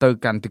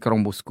កាន់ទីក្រុង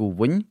មូស្គូ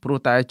វិញព្រោះ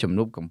តែជំ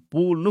នួបកម្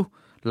ពុជានោះ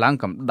ឡើង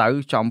កម្ដៅ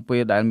ចំពេ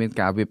លដែលមាន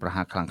ការវាយប្រ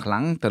ហារខ្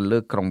លាំងៗទៅលើ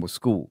ក្រុងមូ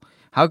ស្គូ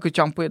ហើយគឺ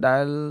ចំពេលដែ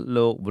ល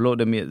លោក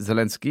Volodymyr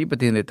Zelensky ប្រ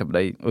ធានាធិប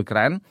តីអ៊ុយក្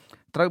រែន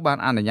ត្រូវបាន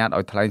អនុញ្ញាត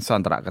ឲ្យថ្លែងស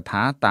ន្ទរក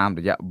ថាតាមរ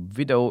យៈ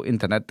វីដេអូអ៊ីន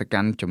ធឺណិតទៅ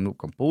កាន់ជំនួប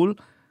កម្ពុជា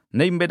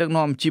នៃមេដឹក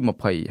នាំ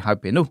G20 ហើយ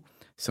ពេលនោះ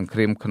សង្គ្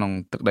រាមក្នុង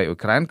ទឹកដីអ៊ុយ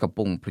ក្រែនកំ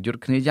ពុងប្រយុទ្ធ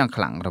គ្នាយ៉ាង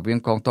ខ្លាំងរវាង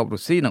កងទ័ពរុ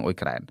ស្ស៊ីនិងអ៊ុយ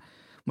ក្រែន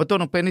មកទ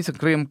ល់នឹងពេលនេះសង្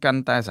គ្រាមកា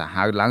ន់តែសា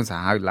ហាវឡើ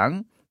ង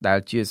ដែល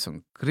ជាស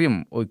ង្គ្រាម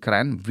អ៊ុយក្រែ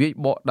នវាយ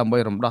បកដើម្បី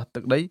រំដោះទឹ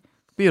កដី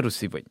ពីរុស្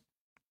ស៊ីវិញ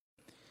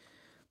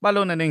បាទ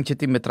លោកអ្នកនាងជា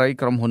ទីមេត្រី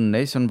ក្រុមហ៊ុន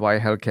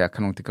Nationwide Healthcare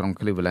ក្នុងទីក្រុង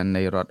Cleveland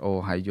នៃរដ្ឋ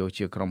Ohio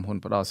ជាក្រុមហ៊ុន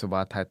ផ្ដល់សេ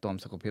វាថែទាំ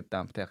សុខភាព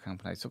តាមផ្ទះខាង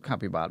ផ្នែកសុខា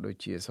ភិបាលដូច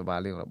ជាសេវា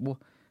លាងរបួស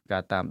កា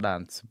រតាមដាន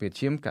សម្ពាធ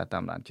ឈាមការតា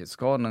មដានជាតិស្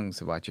ករនិង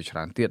សេវាជាច្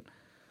រើនទៀត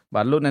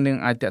បាទលោកអ្នកនាង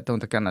អាចតាក់ទង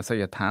ទៅកាន់អាស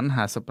យដ្ឋាន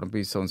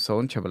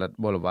5700 Chevrolet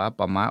Boulevard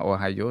Palma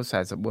Ohio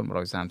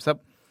 44130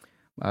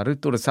បាទឬ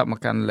ទូរស័ព្ទមក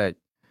កាន់លេខ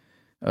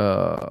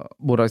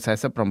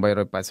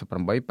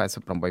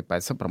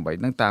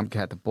440-888-8888និងតាមគេ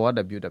ហទំព័រ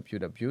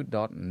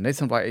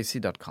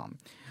www.nationwideac.com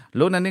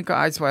លោកអ្នកនាងក៏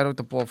អាចស្វែងរក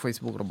ទំព័រ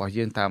Facebook របស់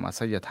យើងតាមអា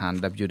សយដ្ឋាន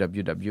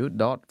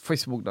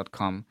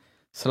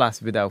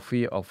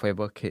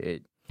www.facebook.com/withoutfearorfavorkh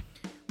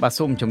បាទ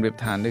សូមជម្រាប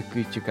ថានេះ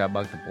គឺជាការ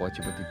បើកទំព័រ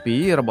ជីវិតទី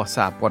2របស់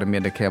សារព័ត៌មា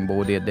ន The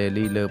Cambodia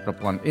Daily លើប្រ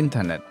ព័ន្ធអ៊ីន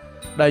ធឺណិត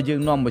ដែលយើង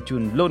នាំមកជូ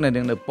នលោកអ្នក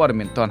នាងនៅព័ត៌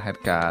មានទាន់ហេ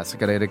តុការណ៍សេច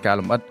ក្តីរាយការណ៍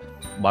លម្អិត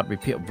បទវិ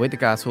ភាគវេទិ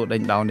កាសួរដេ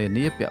ញដោលនា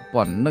នាពាក់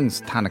ព័ន្ធនឹង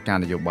ស្ថានភាព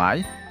នយោបាយ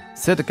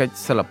សេដ្ឋកិច្ច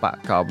សិល្បៈ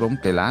ការអប់រំ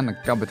កីឡានិង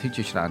កម្មវិធី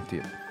ជាច្រើនទៀ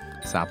ត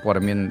សារព័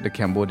ត៌មាន The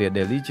Cambodia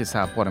Daily ជា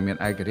សារព័ត៌មាន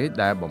ឯករាជ្យ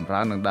ដែលបម្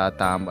រើនឹងដើរ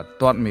តាមបន្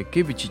ទាត់មេ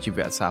គីវិជ្ជាជី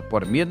វៈសារព័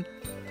ត៌មាន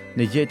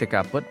និយាយទៅ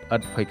ការពិតឥ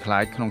តភ័យខ្លា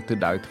ចក្នុងទិស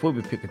ដៅធ្វើ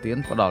វិភាគទាន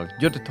ផ្ដល់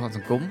យុត្តិធម៌ស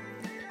ង្គម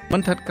មិ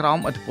នស្ថិតក្រោម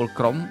ឥទ្ធិពល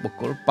ក្រុមបុគ្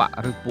គលបក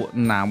ឬពួក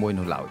ណាមួយ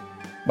នោះឡើយ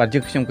បាទយើ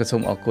ងខ្ញុំក៏សូ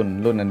មអរគុណ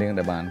លោកអ្នកនាង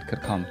ដែលបានខិត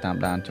ខំតាម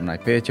ដានចំណាយ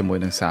ពេលជាមួយ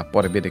នឹងសារព័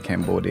ត៌មាន The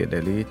Cambodia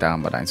Daily តាម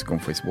បណ្ដាញសង្គម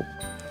Facebook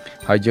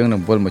ហើយយើងនឹ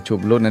ងវិលមកជួប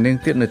លោកអ្នកនាង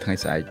ទៀតនៅថ្ងៃ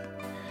ស្អែក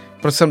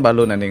ប្រសិនបើ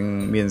លោកអ្នកនាង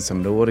មានសំ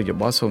ណួរឬយោ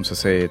បល់សូមសរ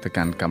សេរទៅ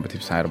កាន់កម្មវិធី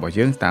ផ្សាយរបស់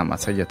យើងតាមអា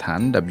សយដ្ឋាន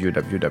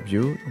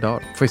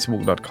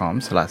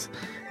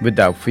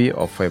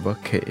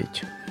www.facebook.com/withoutfearorfavorkh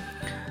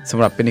ស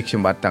ម្រាប់ពេលនេះខ្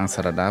ញុំបាទតាំង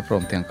សារ៉ាដាព្រ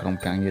មទាំងក្រុម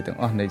ការងារទាំង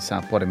អស់នៃសា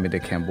រព័ត៌មាន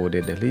The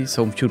Cambodia Daily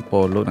សូមជូនព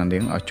រលោកអ្នកនា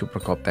ងឲ្យជួបប្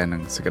រកបតែនឹ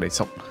ងសេចក្តី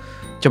សុខ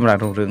ចម្រើន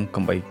រុងរឿង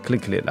កុំបីឃ្លី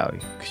កឃ្លាតឡើយ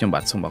ខ្ញុំបា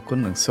ទសូមអរគុណ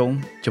និងសូម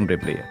ជម្រា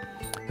បលា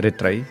រា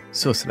ត្រី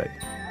សួស្តី